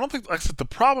thing. I don't think, like I said, the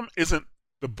problem isn't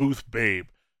the booth babe.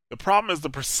 The problem is the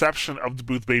perception of the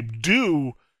booth babe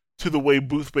due to the way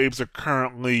booth babes are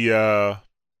currently, I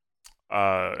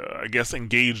guess,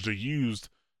 engaged or used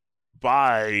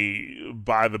by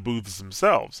the booths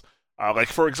themselves. Like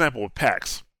for example, with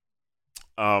PAX,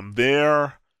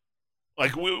 they're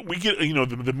like we get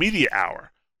the media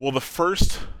hour. Well, the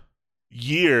first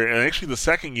year and actually the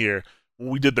second year when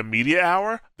we did the media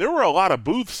hour, there were a lot of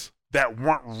booths that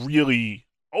weren't really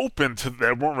open.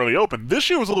 This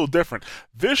year was a little different.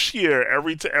 This year,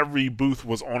 every booth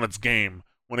was on its game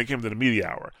when it came to the media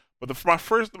hour. But my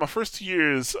first 2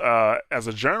 years as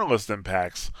a journalist in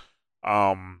PAX,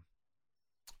 I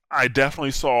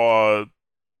definitely saw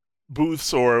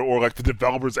booths or like the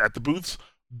developers at the booths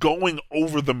going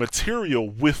over the material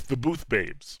with the booth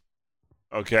babes.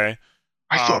 Okay.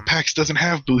 I thought PAX doesn't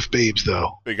have booth babes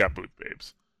though. They got booth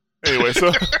babes. Anyway,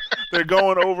 so they're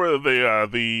going over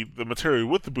the material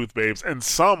with the booth babes, and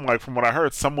some, like from what I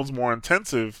heard, some was more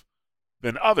intensive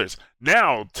than others.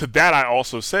 Now, to that I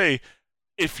also say,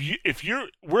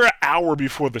 we're an hour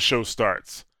before the show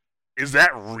starts. Is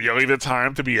that really the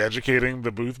time to be educating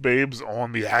the booth babes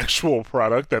on the actual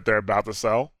product that they're about to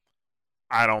sell?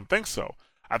 I don't think so.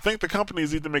 I think the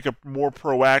companies need to be more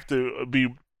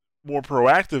proactive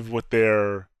with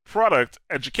their product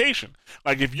education.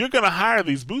 Like if you're gonna hire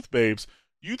these booth babes,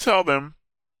 you tell them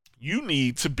you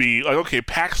need to be like, okay,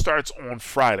 PAX starts on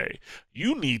Friday.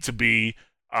 You need to be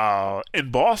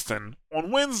in Boston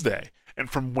on Wednesday. And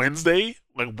from Wednesday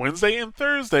and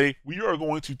Thursday, we are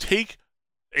going to take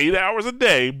 8 hours a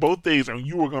day, both days, and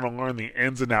you are going to learn the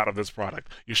ins and out of this product.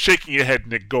 You're shaking your head,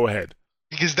 Nick. Go ahead.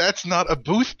 Because that's not a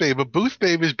booth babe. A booth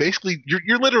babe is basically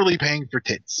you're literally paying for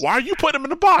tits. Why are you putting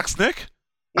them in a box, Nick?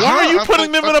 Why are you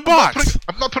putting them in a box?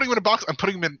 I'm not putting them in a box. I'm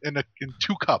putting them in 2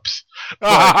 cups.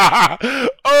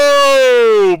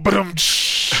 Oh, but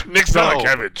Nick's not a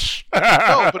cabbage.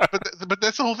 No, but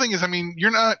that's the whole thing. Is I mean,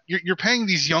 you're paying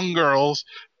these young girls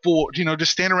for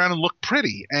just stand around and look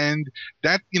pretty, and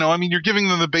that I mean, you're giving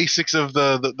them the basics of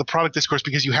the product discourse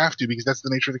because you have to, because that's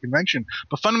the nature of the convention.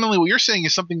 But fundamentally, what you're saying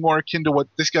is something more akin to what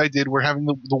this guy did. We're having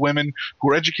the women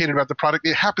who are educated about the product.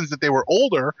 It happens that they were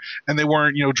older and they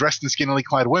weren't dressed in scantily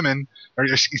clad women or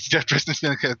dressed in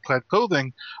scantily clad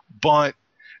clothing, but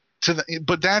to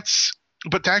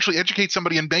actually educate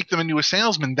somebody and make them into a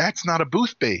salesman, that's not a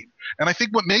booth babe. And I think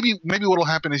maybe what'll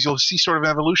happen is you'll see sort of an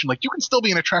evolution. Like you can still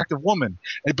be an attractive woman,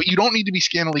 but you don't need to be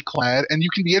scantily clad, and you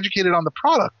can be educated on the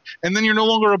product. And then you're no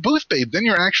longer a booth babe. Then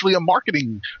you're actually a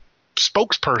marketing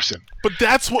spokesperson. But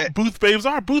that's what booth babes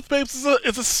are. Booth babes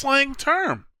is a slang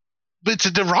term. But it's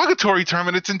a derogatory term,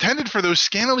 and it's intended for those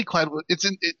scantily clad.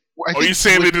 Are you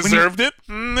saying they deserved it,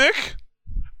 Nick?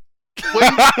 When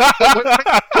you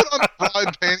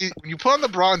put on the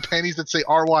bra and panties that say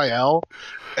RYL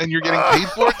and you're getting paid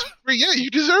for it, yeah, you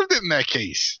deserved it in that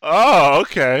case. Oh,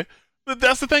 okay.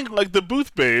 That's the thing. Like the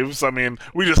booth babes, I mean,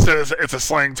 we just said it's a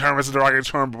slang term, it's a derogatory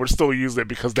term, but we're still using it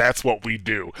because that's what we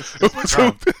do.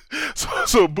 So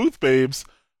booth babes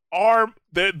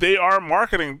they are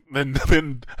marketing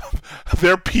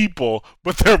they're people,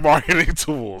 but they're marketing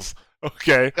tools.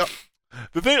 Okay. Yep.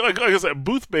 The thing, like I said,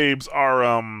 booth babes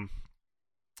are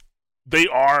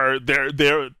they're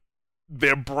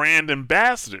brand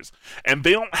ambassadors, and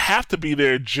they don't have to be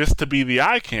there just to be the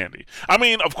eye candy. I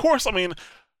mean, of course, I mean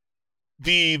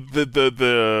the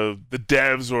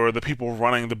devs or the people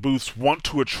running the booths want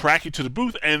to attract you to the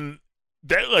booth, and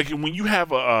that, like, when you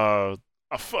have a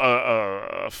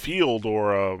field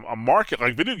or a market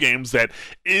like video games that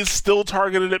is still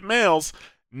targeted at males.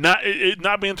 Not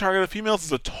being targeted at females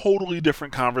is a totally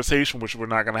different conversation, which we're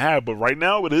not going to have. But right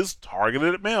now, it is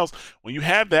targeted at males. When you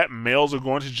have that, males are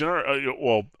going to generate.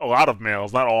 Well, a lot of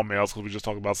males, not all males, because we just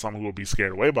talked about some who will be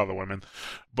scared away by the women.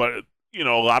 But a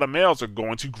lot of males are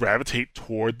going to gravitate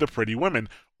toward the pretty women.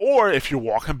 Or if you're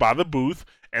walking by the booth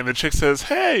and the chick says,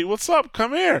 "Hey, what's up?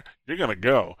 Come here," you're gonna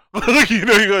go. You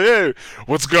go, "Hey,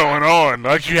 what's going on?"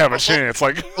 Like you have a chance.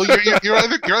 Like, well, you're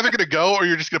either gonna go or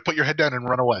you're just gonna put your head down and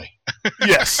run away.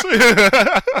 Yes.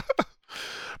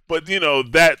 But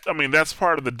that's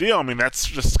part of the deal. I mean, that's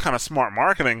just kind of smart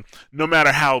marketing. No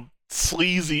matter how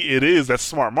sleazy it is, that's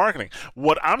smart marketing.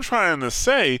 What I'm trying to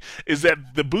say is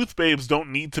that the booth babes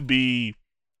don't need to be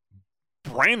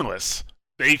brainless.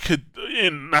 They could,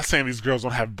 and not saying these girls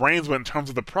don't have brains, but in terms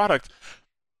of the product,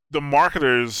 the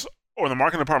marketers or the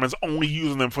marketing department is only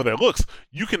using them for their looks.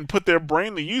 You can put their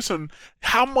brain to use, and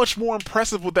how much more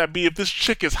impressive would that be if this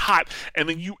chick is hot and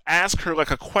then you ask her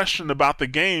like a question about the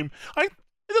game? Like,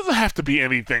 it doesn't have to be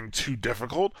anything too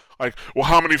difficult. Like, well,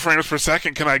 how many frames per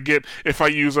second can I get if I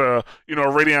use a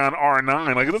Radeon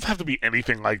R9? Like, it doesn't have to be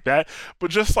anything like that,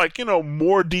 but just like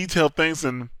more detailed things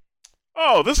than,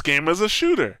 oh, this game is a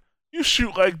shooter. You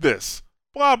shoot like this.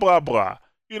 Blah blah blah.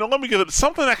 Let me get it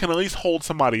something that can at least hold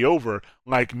somebody over,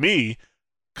 like me,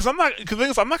 because the thing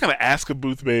is, I'm not going to ask a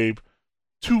booth babe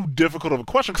too difficult of a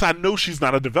question because I know she's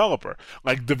not a developer.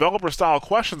 Like developer style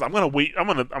questions, I'm gonna wait. I'm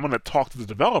gonna talk to the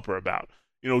developer about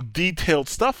detailed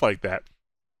stuff like that.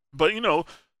 But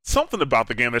something about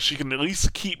the game that she can at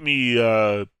least keep me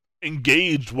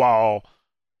engaged while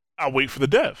I wait for the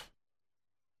dev.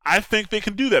 I think they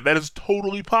can do that. That is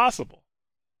totally possible.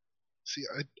 See,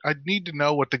 I'd need to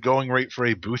know what the going rate for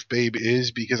a booth babe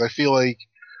is because I feel like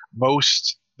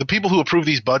the people who approve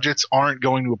these budgets aren't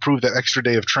going to approve that extra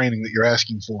day of training that you're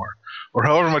asking for, or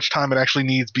however much time it actually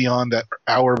needs beyond that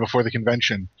hour before the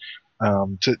convention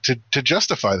to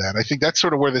justify that. I think that's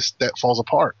sort of where that falls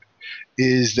apart.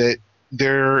 Is that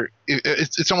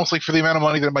it's almost like for the amount of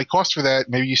money that it might cost for that,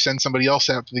 maybe you send somebody else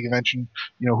out to the convention,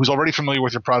 who's already familiar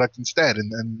with your product instead,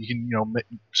 and you can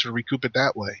sort of recoup it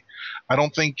that way. I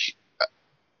don't think.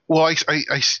 Well, I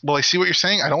see what you're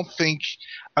saying. I don't think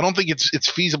it's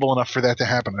feasible enough for that to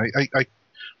happen.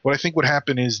 What I think would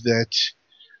happen is that,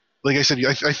 like I said,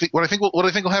 I think what I think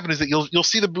will happen is that you'll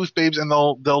see the booth babes and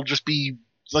they'll just be,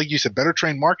 like you said, better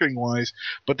trained marketing wise,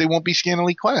 but they won't be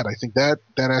scantily clad. I think that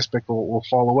aspect will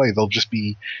fall away. They'll just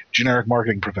be generic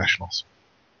marketing professionals.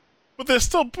 But they're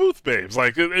still booth babes.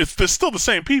 Like they're still the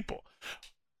same people.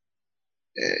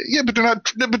 Yeah, but they're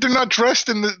not dressed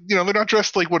in the they're not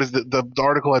dressed like, what is the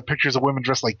article had pictures of women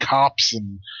dressed like cops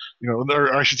and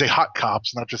or I should say hot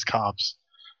cops, not just cops.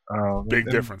 Big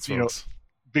difference, folks.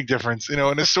 Big difference,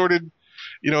 and assorted,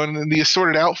 and the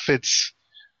assorted outfits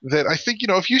that I think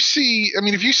if you see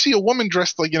a woman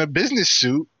dressed like in a business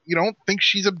suit, you don't think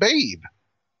she's a babe.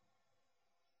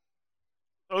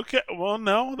 Okay, well,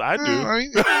 no, I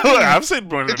do. I've seen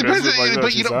women in a business like that.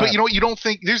 But you don't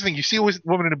think. Here's the thing: you see a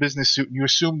woman in a business suit, and you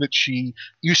assume that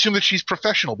she's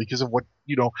professional because of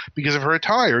because of her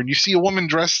attire, and you see a woman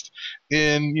dressed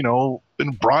in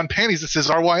in bra and panties that says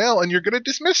RYL, and you're going to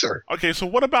dismiss her. Okay, so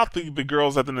what about the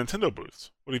girls at the Nintendo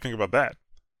booths? What do you think about that?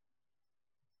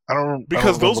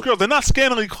 Because those girls, they're not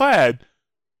scantily clad.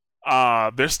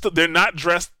 They're not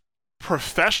dressed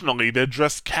professionally. They're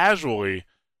dressed casually.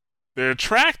 They're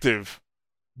attractive,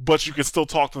 but you can still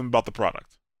talk to them about the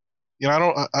product. I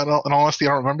don't. In honesty,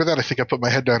 I don't remember that. I think I put my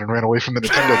head down and ran away from the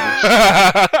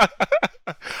Nintendo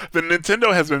booth. The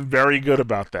Nintendo has been very good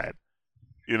about that.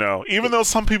 Even though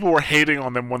some people were hating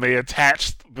on them when they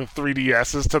attached the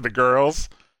 3DSs to the girls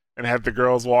and had the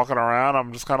girls walking around,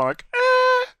 I'm just kind of like,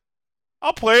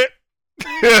 I'll play it.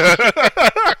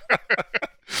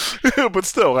 But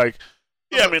still, like,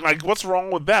 yeah, I mean, like, what's wrong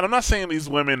with that? I'm not saying these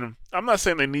women. I'm not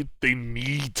saying they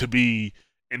need to be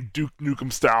in Duke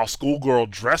Nukem style schoolgirl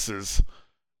dresses.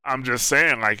 I'm just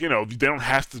saying, like, they don't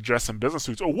have to dress in business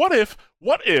suits. Or what if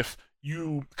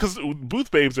you? Because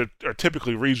booth babes are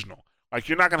typically regional. Like,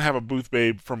 you're not gonna have a booth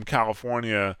babe from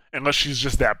California unless she's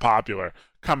just that popular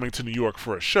coming to New York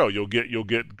for a show. You'll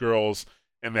get girls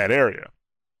in that area,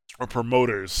 or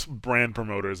promoters, brand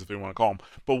promoters, if they want to call them.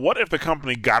 But what if the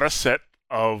company got a set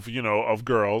of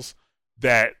girls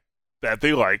that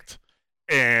they liked,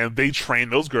 and they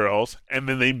trained those girls, and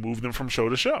then they moved them from show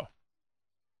to show?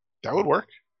 That would work.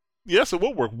 Yes, it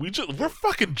will work. We're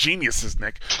fucking geniuses,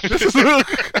 Nick. This is what.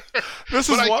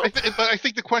 I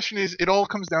think the question is, it all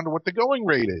comes down to what the going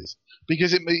rate is,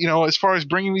 because as far as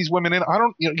bringing these women in, I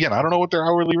don't know what their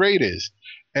hourly rate is.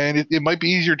 And it might be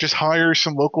easier just hire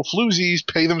some local floozies,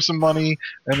 pay them some money,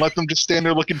 and let them just stand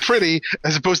there looking pretty,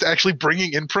 as opposed to actually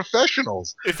bringing in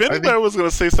professionals. If anybody was going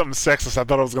to say something sexist, I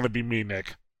thought it was going to be me,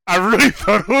 Nick. I really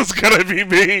thought it was going to be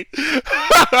me.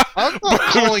 I'm not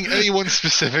calling anyone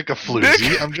specific a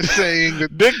floozy. I'm just saying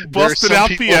that Nick busted out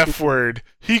the F word.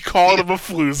 He called him a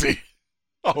floozy.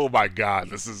 Oh my God,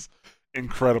 this is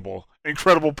incredible.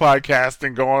 Incredible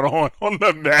podcasting going on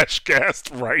the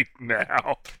Mashcast right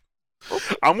now.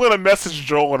 I'm going to message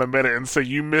Joel in a minute and say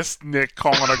you missed Nick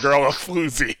calling a girl a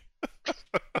floozy.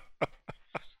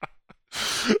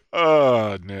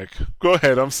 Nick. Go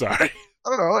ahead, I'm sorry. I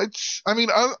don't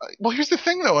know. Well, here's the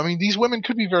thing, though. I mean, these women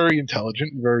could be very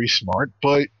intelligent and very smart,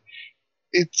 but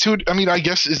I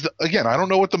guess again, I don't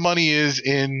know what the money is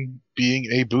in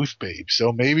being a booth babe.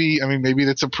 So maybe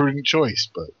that's a prudent choice,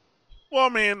 but. Well, I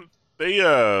mean, they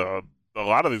a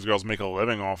lot of these girls make a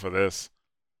living off of this.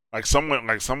 Like some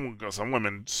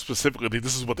women specifically,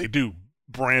 this is what they do: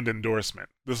 brand endorsement.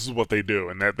 This is what they do,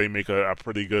 and that they make a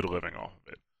pretty good living off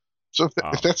of it. So if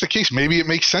Um, that's the case, maybe it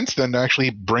makes sense then to actually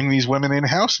bring these women in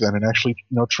house then and actually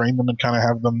train them and kind of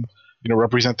have them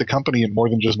represent the company in more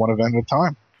than just one event at a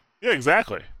time. yeah,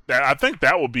 exactly. I think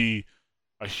that will be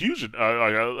a huge,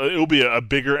 it'll be a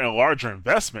bigger and larger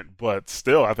investment, but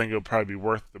still, I think it'll probably be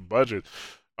worth the budget,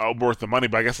 worth the money.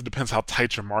 But I guess it depends how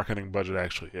tight your marketing budget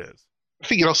actually is. I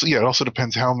think it also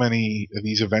depends how many of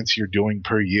these events you're doing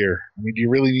per year. I mean, do you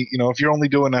really if you're only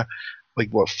doing a like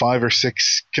what 5 or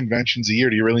 6 conventions a year,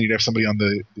 do you really need to have somebody on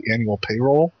the annual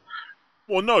payroll?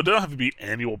 Well, no, it doesn't have to be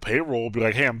annual payroll. It'll be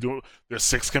like, hey, there's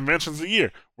 6 conventions a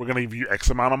year. We're gonna give you X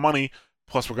amount of money,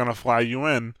 plus we're gonna fly you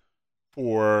in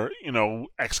for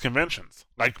X conventions.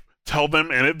 Like, tell them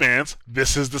in advance,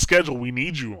 this is the schedule we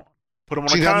need you on. Put them on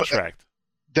See a that contract.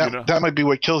 that that might be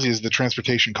what kills you is the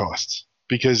transportation costs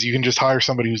because you can just hire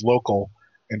somebody who's local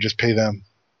and just pay them,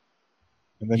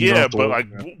 and then you don't Yeah, have to but worry.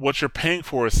 like what you're paying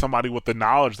for is somebody with the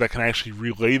knowledge that can actually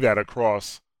relay that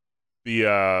across the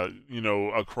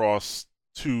across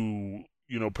to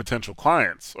potential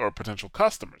clients or potential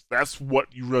customers. That's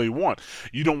what you really want.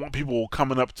 You don't want people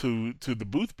coming up to the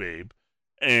booth babe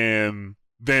and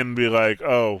then be like,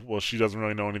 oh, well, she doesn't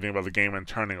really know anything about the game and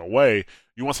turning away.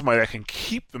 You want somebody that can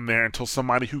keep them there until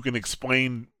somebody who can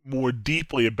explain more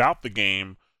deeply about the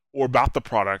game or about the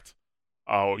product.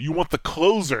 You want the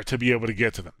closer to be able to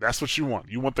get to them. That's what you want.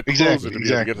 You want the closer Exactly, to be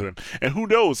able to get to exactly. them. And who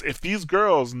knows, if these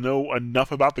girls know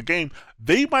enough about the game,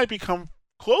 they might become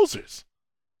closers.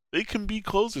 They can be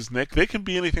closers, Nick. They can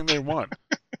be anything they want.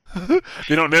 They're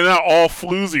not all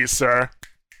floozies, sir.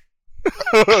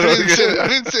 I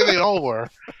didn't say they all were.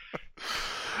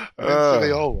 I didn't say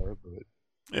they uh, all were, but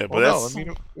yeah, but well, no. I that's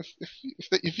mean,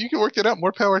 if you can work that out,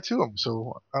 more power to them.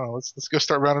 So I don't know. Let's go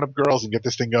start rounding up girls and get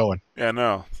this thing going. yeah,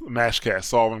 no. Mashcast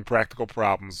solving practical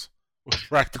problems with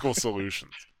practical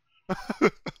solutions.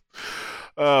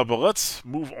 But let's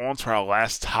move on to our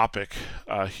last topic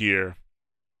here.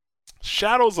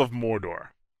 Shadows of Mordor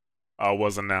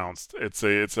was announced. It's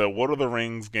a Lord of the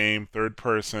Rings game, third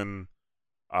person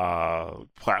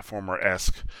platformer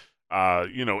esque.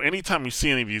 Anytime you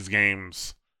see any of these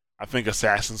games, I think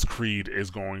Assassin's Creed is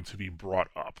going to be brought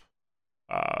up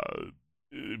uh,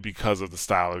 because of the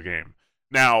style of the game.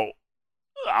 Now,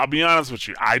 I'll be honest with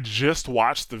you. I just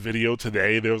watched the video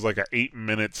today. There was like an 8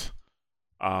 minute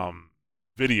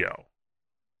video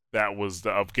that was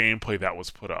of gameplay that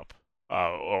was put up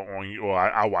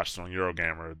I watched it on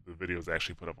Eurogamer. The video is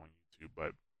actually put up on YouTube,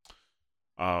 but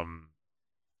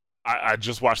I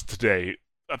just watched it today.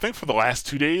 I think for the last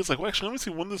 2 days. Like, well, actually, let me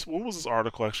see when was this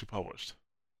article actually published.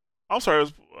 I'm sorry. It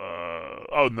was,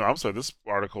 oh no, I'm sorry. This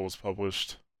article was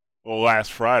published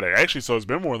last Friday. Actually, so it's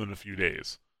been more than a few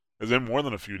days. It's been more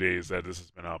than a few days that this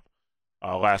has been up.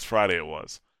 Last Friday it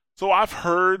was. So I've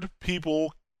heard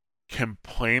people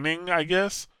complaining, I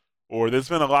guess, or there's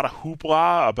been a lot of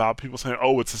hoopla about people saying,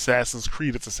 "Oh, it's Assassin's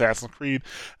Creed, it's Assassin's Creed,"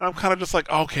 and I'm kind of just like,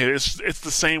 okay, it's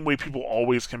the same way people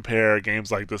always compare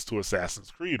games like this to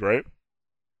Assassin's Creed, right?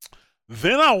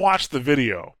 Then I watched the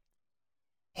video.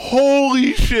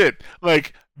 Holy shit!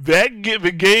 Like the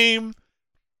game,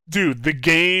 dude, the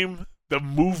game, the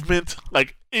movement,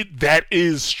 like that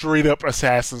is straight up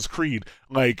Assassin's Creed.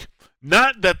 Like,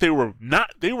 not that they were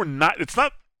not. It's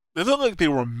not like they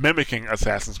were mimicking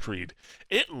Assassin's Creed.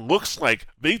 It looks like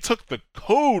they took the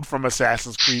code from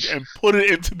Assassin's Creed and put it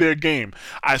into their game.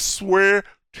 I swear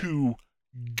to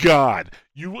God,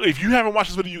 if you haven't watched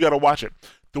this video, you gotta watch it.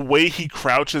 The way he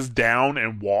crouches down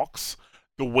and walks,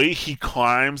 the way he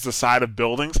climbs the side of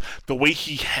buildings, the way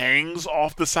he hangs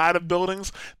off the side of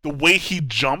buildings, the way he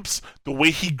jumps, the way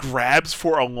he grabs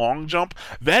for a long jump,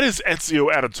 that is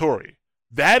Ezio Auditore.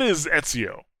 That is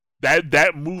Ezio.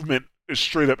 That movement is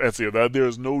straight up Ezio. There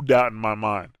is no doubt in my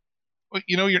mind. Well,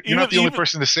 you're not the only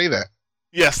person to say that.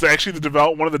 Yes, actually,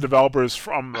 one of the developers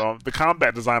from the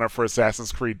combat designer for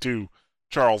Assassin's Creed 2,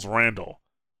 Charles Randall,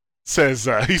 says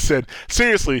he said,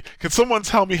 "Seriously, can someone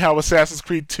tell me how Assassin's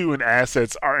Creed 2 and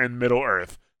assets are in Middle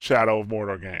Earth, Shadow of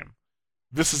Mordor game?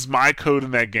 This is my code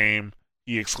in that game."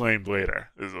 He exclaimed later.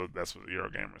 That's what the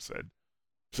Eurogamer said.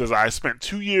 He says, "I spent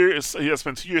 2 years. I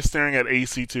spent 2 years staring at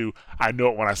AC2. I know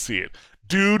it when I see it,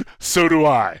 dude. So do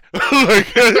I." Like,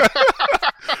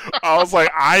 I was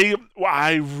like,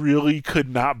 I really could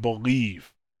not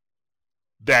believe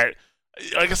that.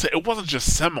 Like I said, it wasn't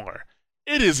just similar.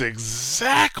 It is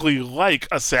exactly like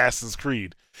Assassin's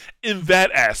Creed in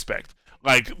that aspect.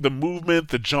 Like the movement,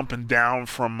 the jumping down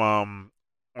from on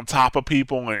top of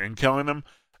people and killing them.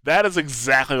 That is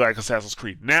exactly like Assassin's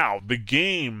Creed. Now, the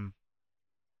game,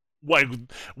 like,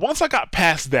 once I got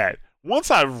past that,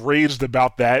 once I raged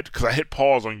about that, because I hit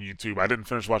pause on YouTube, I didn't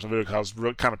finish watching the video because I was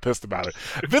really kind of pissed about it.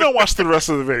 Then I watched the rest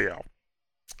of the video.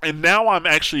 And now I'm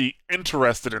actually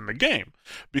interested in the game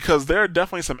because there are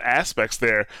definitely some aspects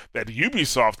there that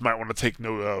Ubisoft might want to take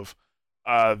note of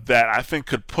that I think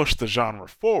could push the genre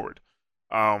forward.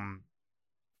 Um,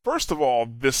 First of all,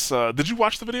 this did you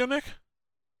watch the video, Nick?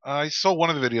 I saw one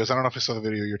of the videos. I don't know if I saw the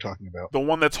video you're talking about. The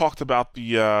one that talked about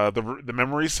the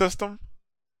memory system.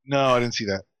 No, I didn't see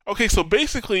that. Okay, so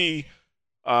basically,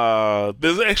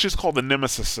 there's actually it's called the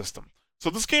Nemesis system.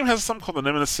 So this game has something called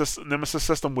the Nemesis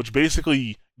system, which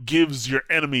basically gives your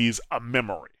enemies a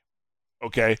memory.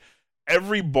 Okay,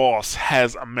 every boss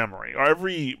has a memory, or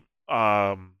every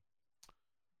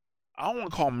I don't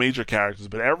want to call them major characters,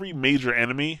 but every major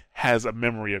enemy has a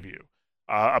memory of you.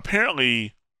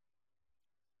 Apparently,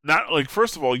 not like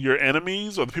first of all, your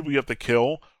enemies or the people you have to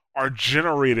kill are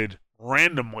generated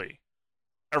randomly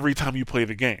every time you play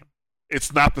the game.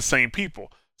 It's not the same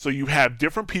people. So you have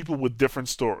different people with different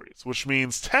stories, which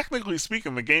means technically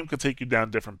speaking, the game could take you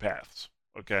down different paths.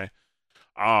 Okay.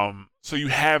 So you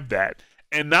have that.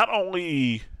 And not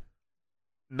only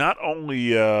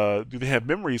do they have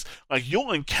memories, like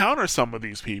you'll encounter some of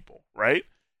these people, right?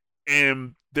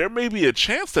 And there may be a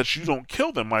chance that you don't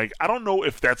kill them. Like I don't know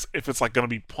if it's like going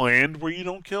to be planned where you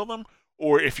don't kill them,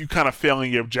 or if you kind of fail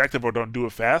in your objective or don't do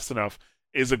it fast enough.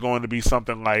 Is it going to be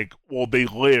something like, well, they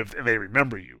lived and they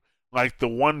remember you? Like the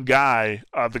one guy,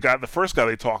 the first guy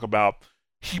they talk about,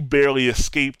 he barely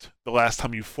escaped the last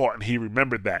time you fought, and he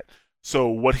remembered that. So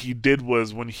what he did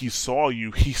was when he saw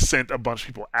you, he sent a bunch of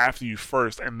people after you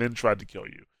first, and then tried to kill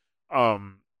you.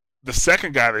 Um, the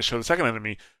second guy they showed, the second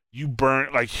enemy, you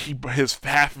burned like his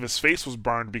half of his face was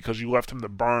burned because you left him to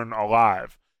burn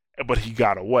alive, but he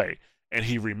got away, and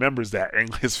he remembers that,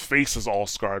 and his face is all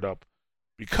scarred up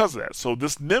because of that. So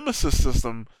this Nemesis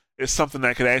system is something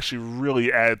that could actually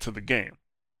really add to the game.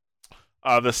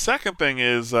 The second thing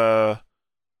is, and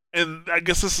I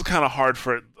guess this is kind of hard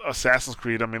for Assassin's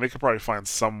Creed. I mean, they could probably find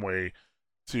some way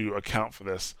to account for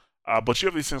this. But you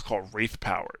have these things called Wraith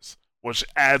powers, which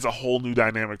adds a whole new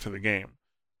dynamic to the game.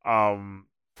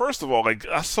 First of all, like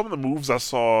some of the moves I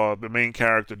saw the main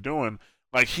character doing,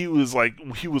 he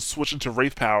was switching to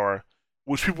Wraith power,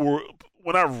 which people were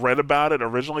when I read about it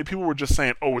originally, people were just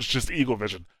saying, "Oh, it's just eagle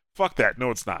vision." Fuck that. No,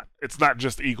 it's not. It's not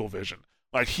just eagle vision.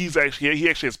 Like he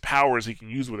actually has powers he can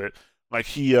use with it. Like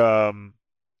he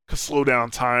could slow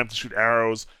down time to shoot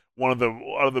arrows. One of the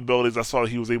other abilities I saw,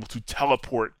 he was able to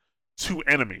teleport to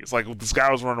enemies. Like this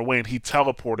guy was running away and he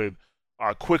teleported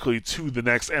quickly to the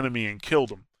next enemy and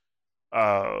killed him.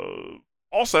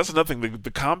 Also, that's another thing.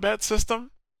 The combat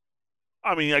system.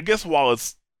 I mean, I guess while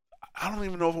I don't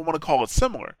even know if I want to call it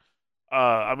similar.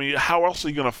 I mean, how else are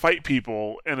you gonna fight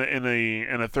people in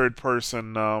a third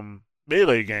person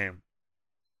melee game?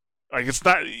 Like it's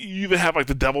not you either have like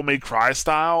the Devil May Cry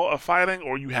style of fighting,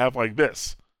 or you have like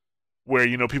this, where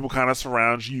people kind of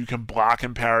surround you, you can block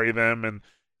and parry them, and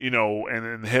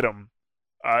and hit them.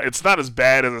 It's not as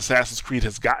bad as Assassin's Creed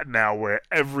has gotten now, where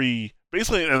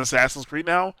basically in Assassin's Creed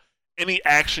now, any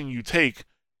action you take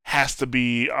has to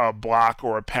be a block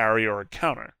or a parry or a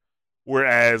counter.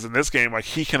 Whereas in this game, like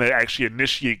he can actually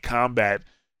initiate combat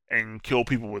and kill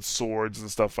people with swords and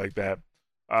stuff like that.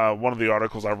 One of the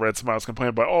articles I read, somebody was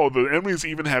complaining about, oh, the enemies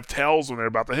even have tails when they're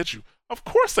about to hit you. Of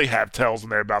course they have tails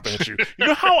when they're about to hit you. You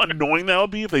know how annoying that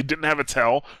would be if they didn't have a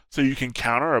tail so you can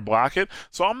counter or block it?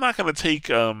 So I'm not going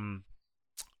to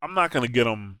I'm not going to get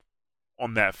them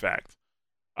on that fact.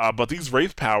 But these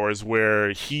Wraith powers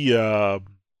where he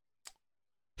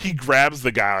grabs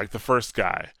the guy, like the first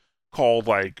guy, called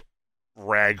like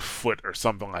Ragfoot or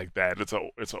something like that. It's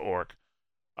a orc.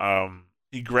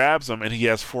 He grabs him and he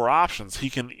has four options. He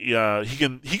can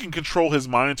control his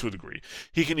mind to a degree.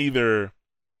 He can either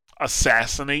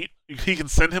assassinate. He can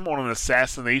send him on an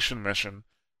assassination mission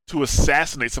to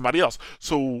assassinate somebody else.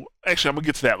 So actually, I'm gonna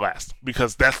get to that last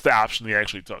because that's the option he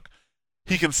actually took.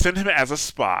 He can send him as a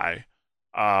spy,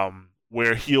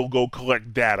 where he'll go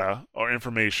collect data or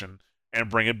information and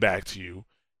bring it back to you.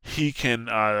 He can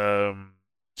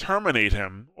terminate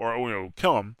him or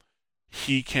kill him.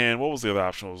 He can. What was the other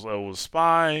option? It was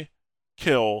spy,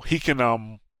 kill. He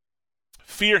can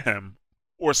fear him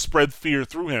or spread fear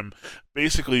through him.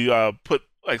 Basically, put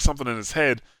like something in his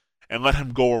head and let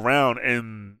him go around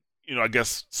and I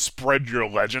guess spread your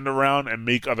legend around and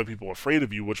make other people afraid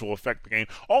of you, which will affect the game.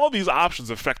 All of these options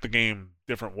affect the game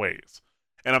different ways.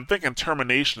 And I'm thinking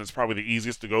termination is probably the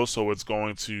easiest to go, so it's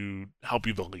going to help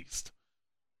you the least.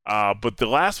 But the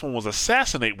last one was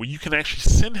assassinate, where you can actually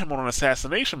send him on an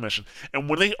assassination mission. And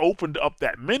when they opened up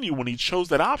that menu, when he chose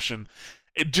that option,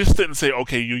 it just didn't say,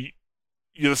 okay,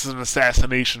 this is an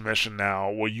assassination mission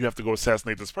now, where you have to go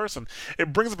assassinate this person.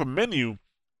 It brings up a menu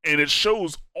and it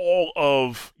shows all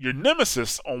of your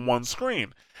nemesis on one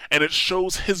screen, and it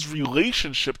shows his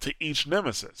relationship to each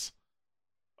nemesis.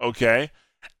 Okay,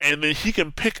 and then he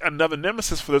can pick another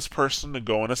nemesis for this person to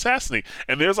go and assassinate.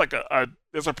 And there's like kind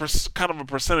of a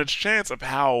percentage chance of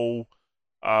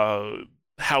uh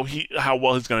how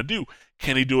well he's gonna do.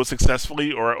 Can he do it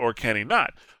successfully or can he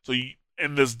not? So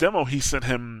in this demo, he sent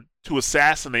him to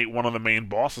assassinate one of the main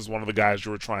bosses, one of the guys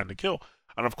you were trying to kill.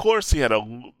 And of course, he had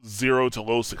a 0 to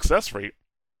low success rate.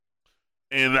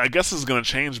 And I guess this is going to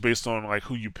change based on like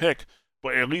who you pick.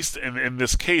 But at least in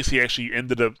this case, he actually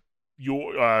ended up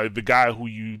the guy who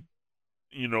you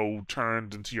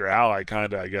turned into your ally,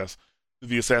 kind of, I guess,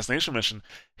 the assassination mission.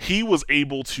 He was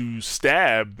able to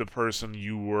stab the person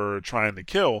you were trying to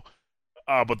kill,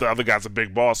 but the other guy's a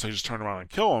big boss, so he just turned around and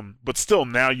kill him. But still,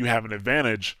 now you have an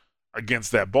advantage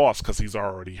against that boss because he's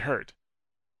already hurt.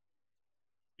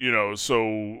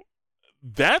 So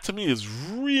that to me is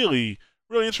really,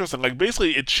 really interesting. Like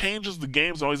basically, it changes the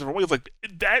games in all these different ways. Like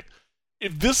that,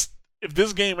 if this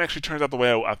game actually turns out the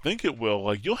way I think it will,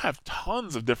 like you'll have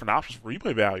tons of different options for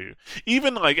replay value.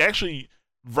 Even like actually,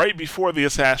 right before the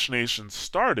assassination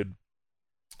started,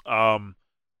 um,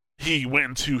 he went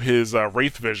into his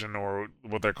Wraith Vision, or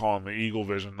what they're calling the Eagle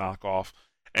Vision knockoff.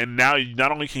 And now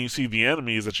not only can you see the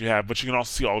enemies that you have, but you can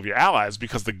also see all of your allies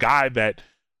because the guy that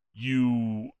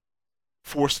you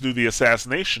forced to do the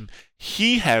assassination,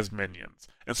 he has minions.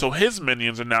 And so his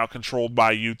minions are now controlled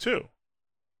by you too.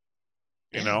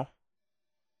 You know?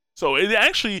 So it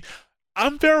actually,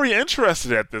 I'm very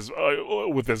interested at this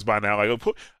with this by now.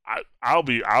 Like, I'll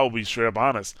be straight up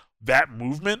honest. That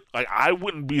movement, like, I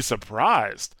wouldn't be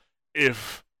surprised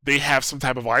if they have some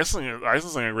type of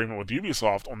licensing agreement with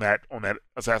Ubisoft on that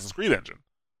Assassin's Creed engine.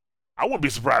 I wouldn't be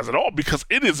surprised at all because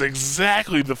it is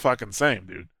exactly the fucking same,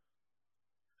 dude.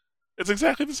 It's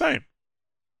exactly the same.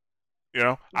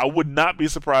 I would not be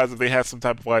surprised if they had some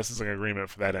type of licensing agreement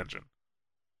for that engine.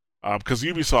 Because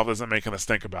Ubisoft isn't making us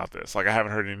think about this. Like, I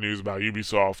haven't heard any news about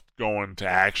Ubisoft going to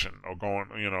action or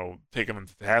taking them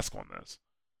to task on this.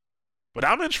 But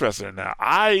I'm interested in that.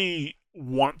 I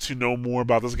want to know more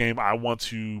about this game. I want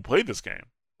to play this game.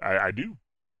 I do.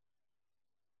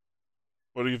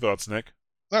 What are your thoughts, Nick?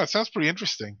 No, it sounds pretty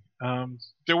interesting.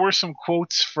 There were some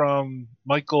quotes from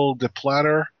Michael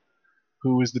DePlatter,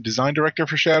 who is the design director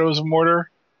for Shadows of Mordor.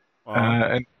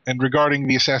 And regarding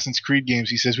the Assassin's Creed games,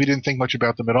 he says, we didn't think much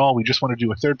about them at all. We just want to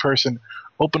do a third-person,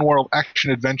 open-world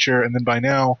action adventure, and then by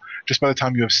now, just by the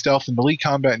time you have stealth and melee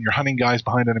combat and you're hunting guys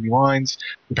behind enemy lines,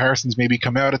 comparisons maybe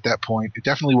come out at that point. It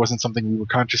definitely wasn't something we were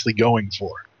consciously going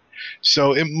for.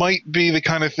 So it might be the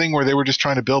kind of thing where they were just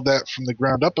trying to build that from the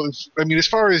ground up. I mean, as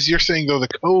far as you're saying, though, the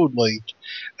code, like,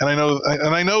 and I know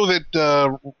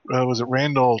that was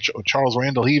it Charles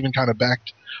Randall? He even kind of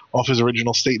backed off his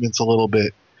original statements a little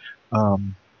bit.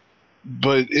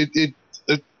 But it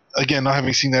again, not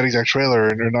having seen that exact trailer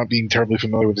and not being terribly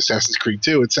familiar with Assassin's Creed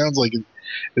 2, it sounds like it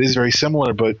is very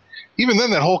similar. But even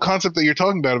then, that whole concept that you're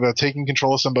talking about taking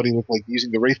control of somebody with like using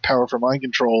the Wraith power for mind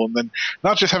control, and then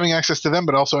not just having access to them,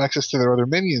 but also access to their other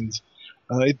minions,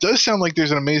 it does sound like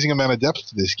there's an amazing amount of depth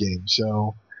to this game.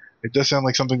 So it does sound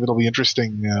like something that'll be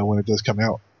interesting when it does come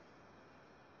out.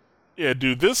 Yeah,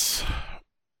 dude, this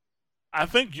I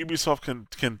think Ubisoft can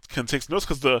take notes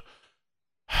because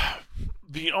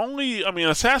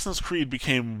Assassin's Creed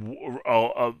became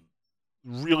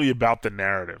really about the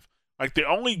narrative. Like the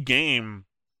only game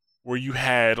where you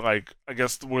had like I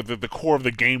guess where the core of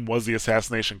the game was the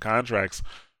assassination contracts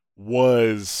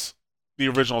was the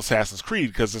original Assassin's Creed,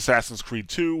 because Assassin's Creed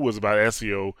 2 was about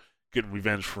Ezio getting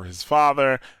revenge for his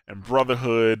father, and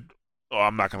Brotherhood. Oh,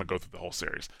 I'm not going to go through the whole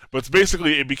series, but it's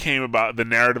basically it became about the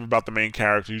narrative about the main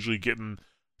character usually getting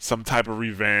some type of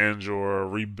revenge or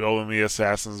rebuilding the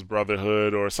Assassin's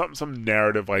Brotherhood or some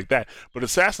narrative like that. But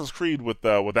Assassin's Creed with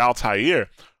Altair,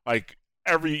 like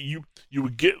you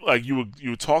would get like you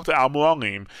would talk to Al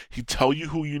Mualim, he'd tell you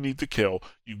who you need to kill.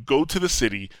 You go to the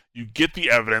city, you get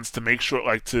the evidence to make sure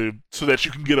so that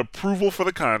you can get approval for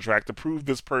the contract to prove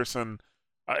this person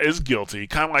is guilty,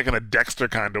 kind of like in a Dexter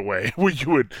kind of way, where you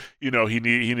would, he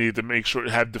needed to make sure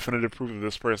have definitive proof that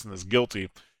this person is guilty,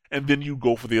 and then you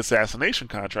go for the assassination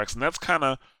contracts, and that's kind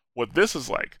of what this is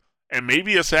like. And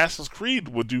maybe Assassin's Creed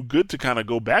would do good to kind of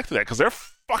go back to that, because they're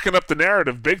fucking up the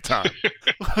narrative big time.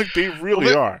 Like they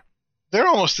really are. They're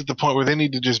almost at the point where they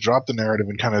need to just drop the narrative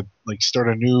and kind of like start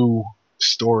a new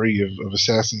story of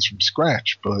assassins from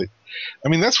scratch. But I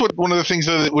mean, that's one of the things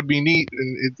that would be neat.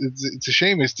 It's a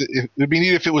shame it would be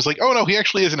neat if it was like, oh no, he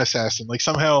actually is an assassin. Like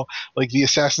somehow, like the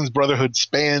Assassin's Brotherhood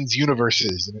spans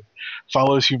universes and it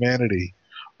follows humanity,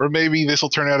 Or maybe this will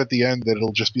turn out at the end that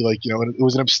it'll just be like, it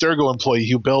was an Abstergo employee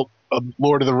who built a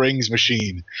Lord of the Rings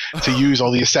machine to use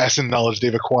all the assassin knowledge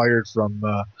they've acquired from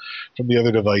the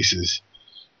other devices.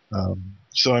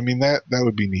 So I mean that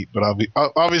would be neat, but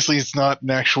obviously it's not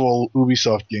an actual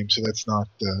Ubisoft game, so that's not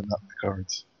in the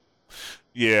cards.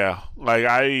 Yeah, like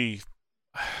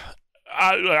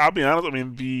I'll be honest. I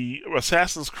mean, the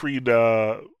Assassin's Creed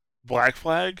Black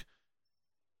Flag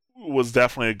was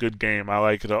definitely a good game. I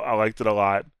like it. I liked it a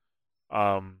lot.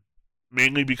 Um,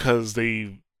 Mainly because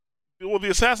the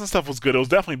assassin stuff was good. It was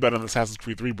definitely better than Assassin's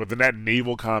Creed 3, but then that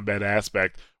naval combat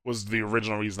aspect was the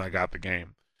original reason I got the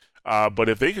game. But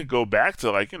if they could go back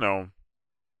to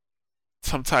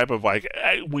some type of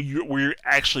where you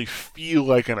actually feel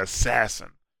like an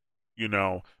assassin,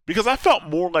 because I felt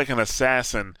more like an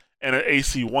assassin in an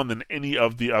AC1 than any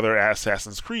of the other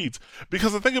Assassin's Creeds.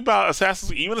 Because the thing about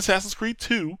even Assassin's Creed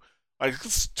 2, like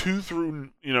it's 2 through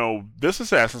this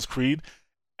Assassin's Creed,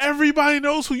 everybody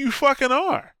knows who you fucking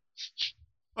are.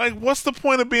 Like, what's the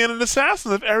point of being an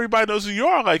assassin if everybody knows who you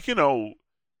are? Like,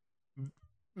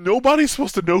 nobody's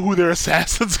supposed to know who their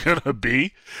assassin's gonna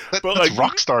be. But that's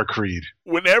Rockstar Creed.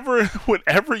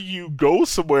 Whenever you go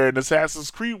somewhere in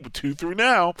Assassin's Creed 2 through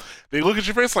now, they look at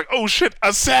your face like, oh shit,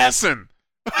 assassin!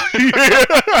 I'm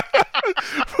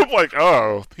like,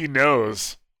 oh, he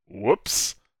knows.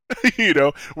 Whoops.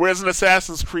 Whereas in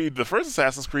Assassin's Creed, the first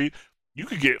Assassin's Creed, you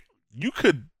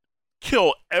could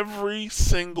kill every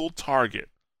single target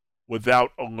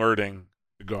without alerting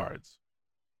the guards.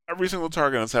 Every single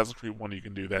target in Assassin's Creed 1, you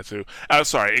can do that too.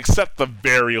 Sorry, except the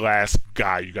very last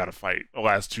guy you gotta fight. The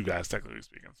last two guys, technically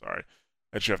speaking, sorry,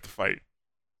 that you have to fight.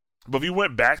 But if you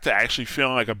went back to actually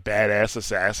feeling like a badass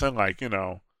assassin, like,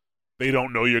 they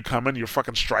don't know you're coming, you're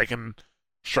fucking striking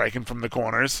from the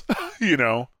corners,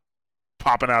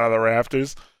 popping out of the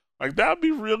rafters. Like, that would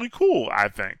be really cool, I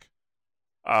think.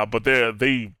 But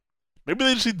maybe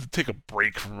they just need to take a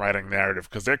break from writing narrative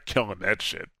because they're killing that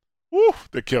shit. Woo,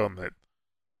 they're killing it.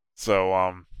 So,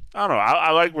 I don't know.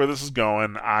 I like where this is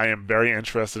going. I am very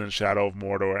interested in Shadow of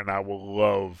Mordor, and I will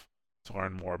love to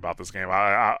learn more about this game.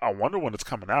 I wonder when it's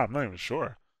coming out. I'm not even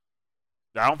sure.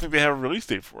 I don't think they have a release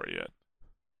date for it yet.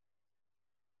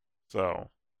 So,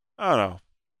 I don't know.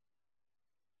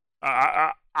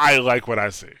 I like what I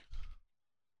see.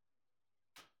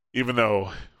 Even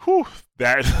though,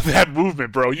 that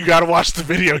movement, bro, you gotta watch the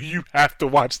video. You have to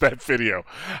watch that video.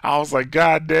 I was like,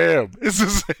 God damn, it's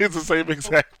the same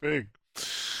exact thing.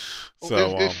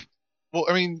 So, well,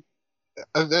 I mean,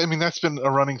 that's been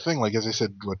a running thing. Like, as I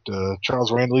said,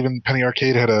 Charles Randall, even Penny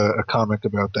Arcade had a comic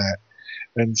about that.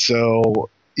 And so,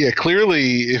 yeah,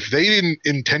 clearly, if they didn't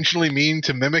intentionally mean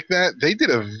to mimic that, they did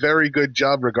a very good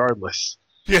job regardless.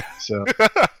 Yeah. So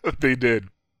they did.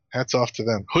 Hats off to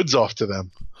them. Hoods off to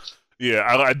them. Yeah,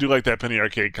 I do like that Penny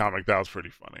Arcade comic. That was pretty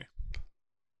funny.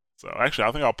 So, actually,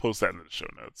 I think I'll post that in the show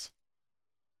notes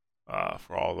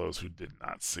for all those who did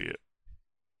not see it.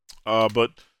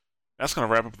 But that's going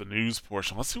to wrap up the news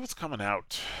portion. Let's see what's coming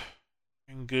out.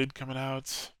 Anything good coming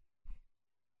out?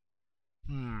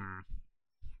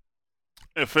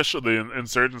 Officially, the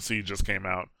Insurgency just came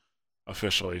out.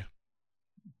 Officially.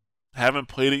 Haven't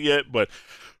played it yet, but a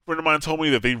friend of mine told me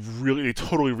that they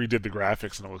totally redid the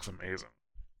graphics and it looks amazing.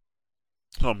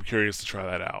 So I'm curious to try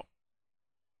that out.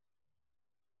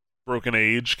 Broken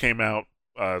Age came out.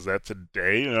 Is that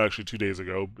today? No, actually 2 days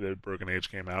ago. Broken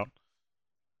Age came out.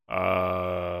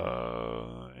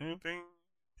 Anything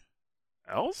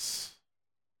else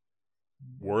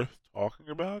worth talking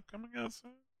about coming out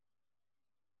soon?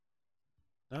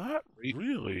 Not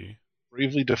really.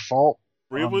 Bravely Default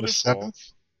Bravely on the Default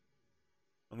 7th.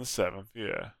 On the 7th,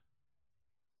 yeah.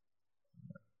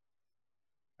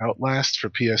 Outlast for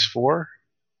PS4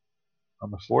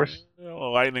 on the 4th.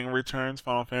 Lightning Returns,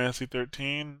 Final Fantasy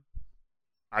 13.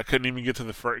 I couldn't even get through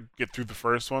the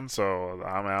first one, so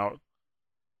I'm out.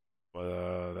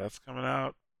 But that's coming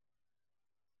out.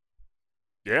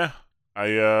 Yeah,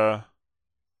 that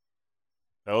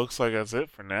looks like that's it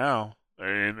for now.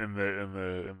 In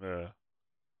the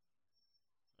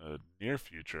near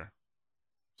future.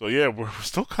 So yeah, we're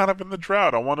still kind of in the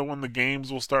drought. I wonder when the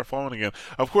games will start flowing again.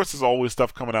 Of course, there's always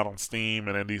stuff coming out on Steam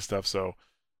and indie stuff, so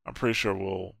I'm pretty sure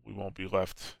we won't be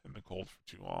left in the cold for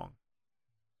too long.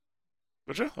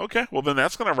 But yeah, okay. Well, then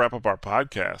that's gonna wrap up our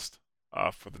podcast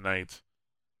for the night.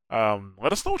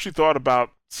 Let us know what you thought about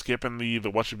skipping the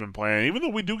what you've been playing. Even though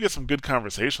we do get some good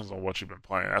conversations on what you've been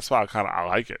playing, that's why I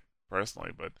like it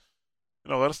personally. But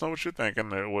let us know what you're thinking.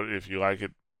 If you like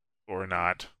it or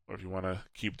not, or if you want to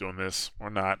keep doing this or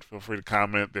not, feel free to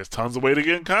comment. There's tons of ways to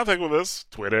get in contact with us: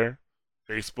 Twitter,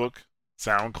 Facebook,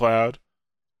 SoundCloud,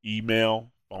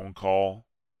 email, phone call,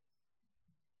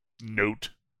 note,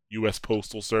 U.S.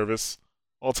 Postal Service,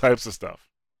 all types of stuff.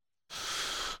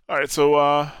 All right,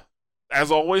 so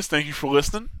as always, thank you for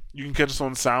listening. You can catch us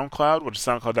on SoundCloud, which is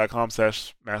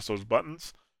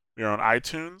soundcloud.com/smashthosebuttons. We are on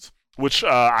iTunes, which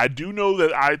I do know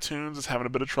that iTunes is having a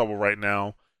bit of trouble right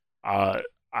now. I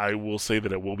will say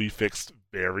that it will be fixed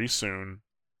very soon,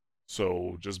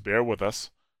 so just bear with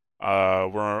us. We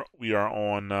are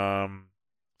on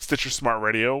Stitcher Smart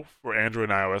Radio for Android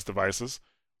and iOS devices.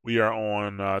 We are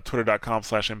on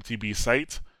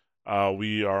twitter.com/mtbsite.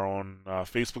 We are on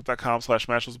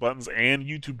facebook.com/smashthosebuttons and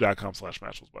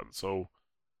youtube.com/smashthosebuttons. So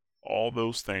all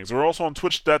those things. We're also on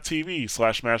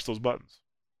twitch.tv/smashthosebuttons.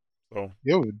 So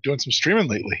yeah, we've been doing some streaming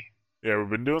lately. Yeah, we've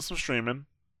been doing some streaming.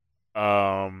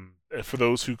 For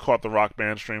those who caught the Rock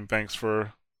Band stream, thanks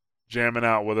for jamming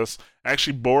out with us.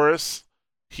 Actually, Boris,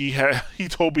 he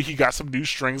told me he got some new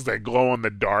strings that glow in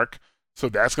the dark. So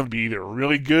that's going to be either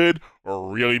really good or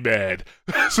really bad.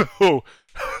 So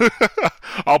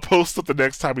I'll post it the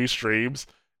next time he streams,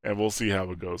 and we'll see how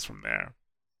it goes from there.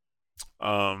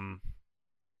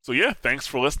 So yeah, thanks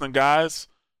for listening, guys.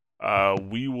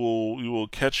 We will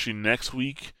catch you next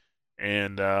week,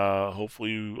 and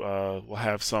hopefully we'll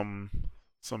have some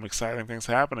exciting things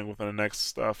happening within the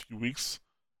next few weeks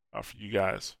for you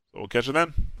guys. So we'll catch you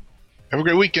then. Have a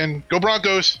great weekend. Go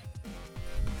Broncos!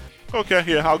 Okay,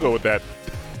 yeah, I'll go with that.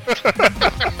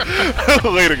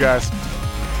 Later, guys.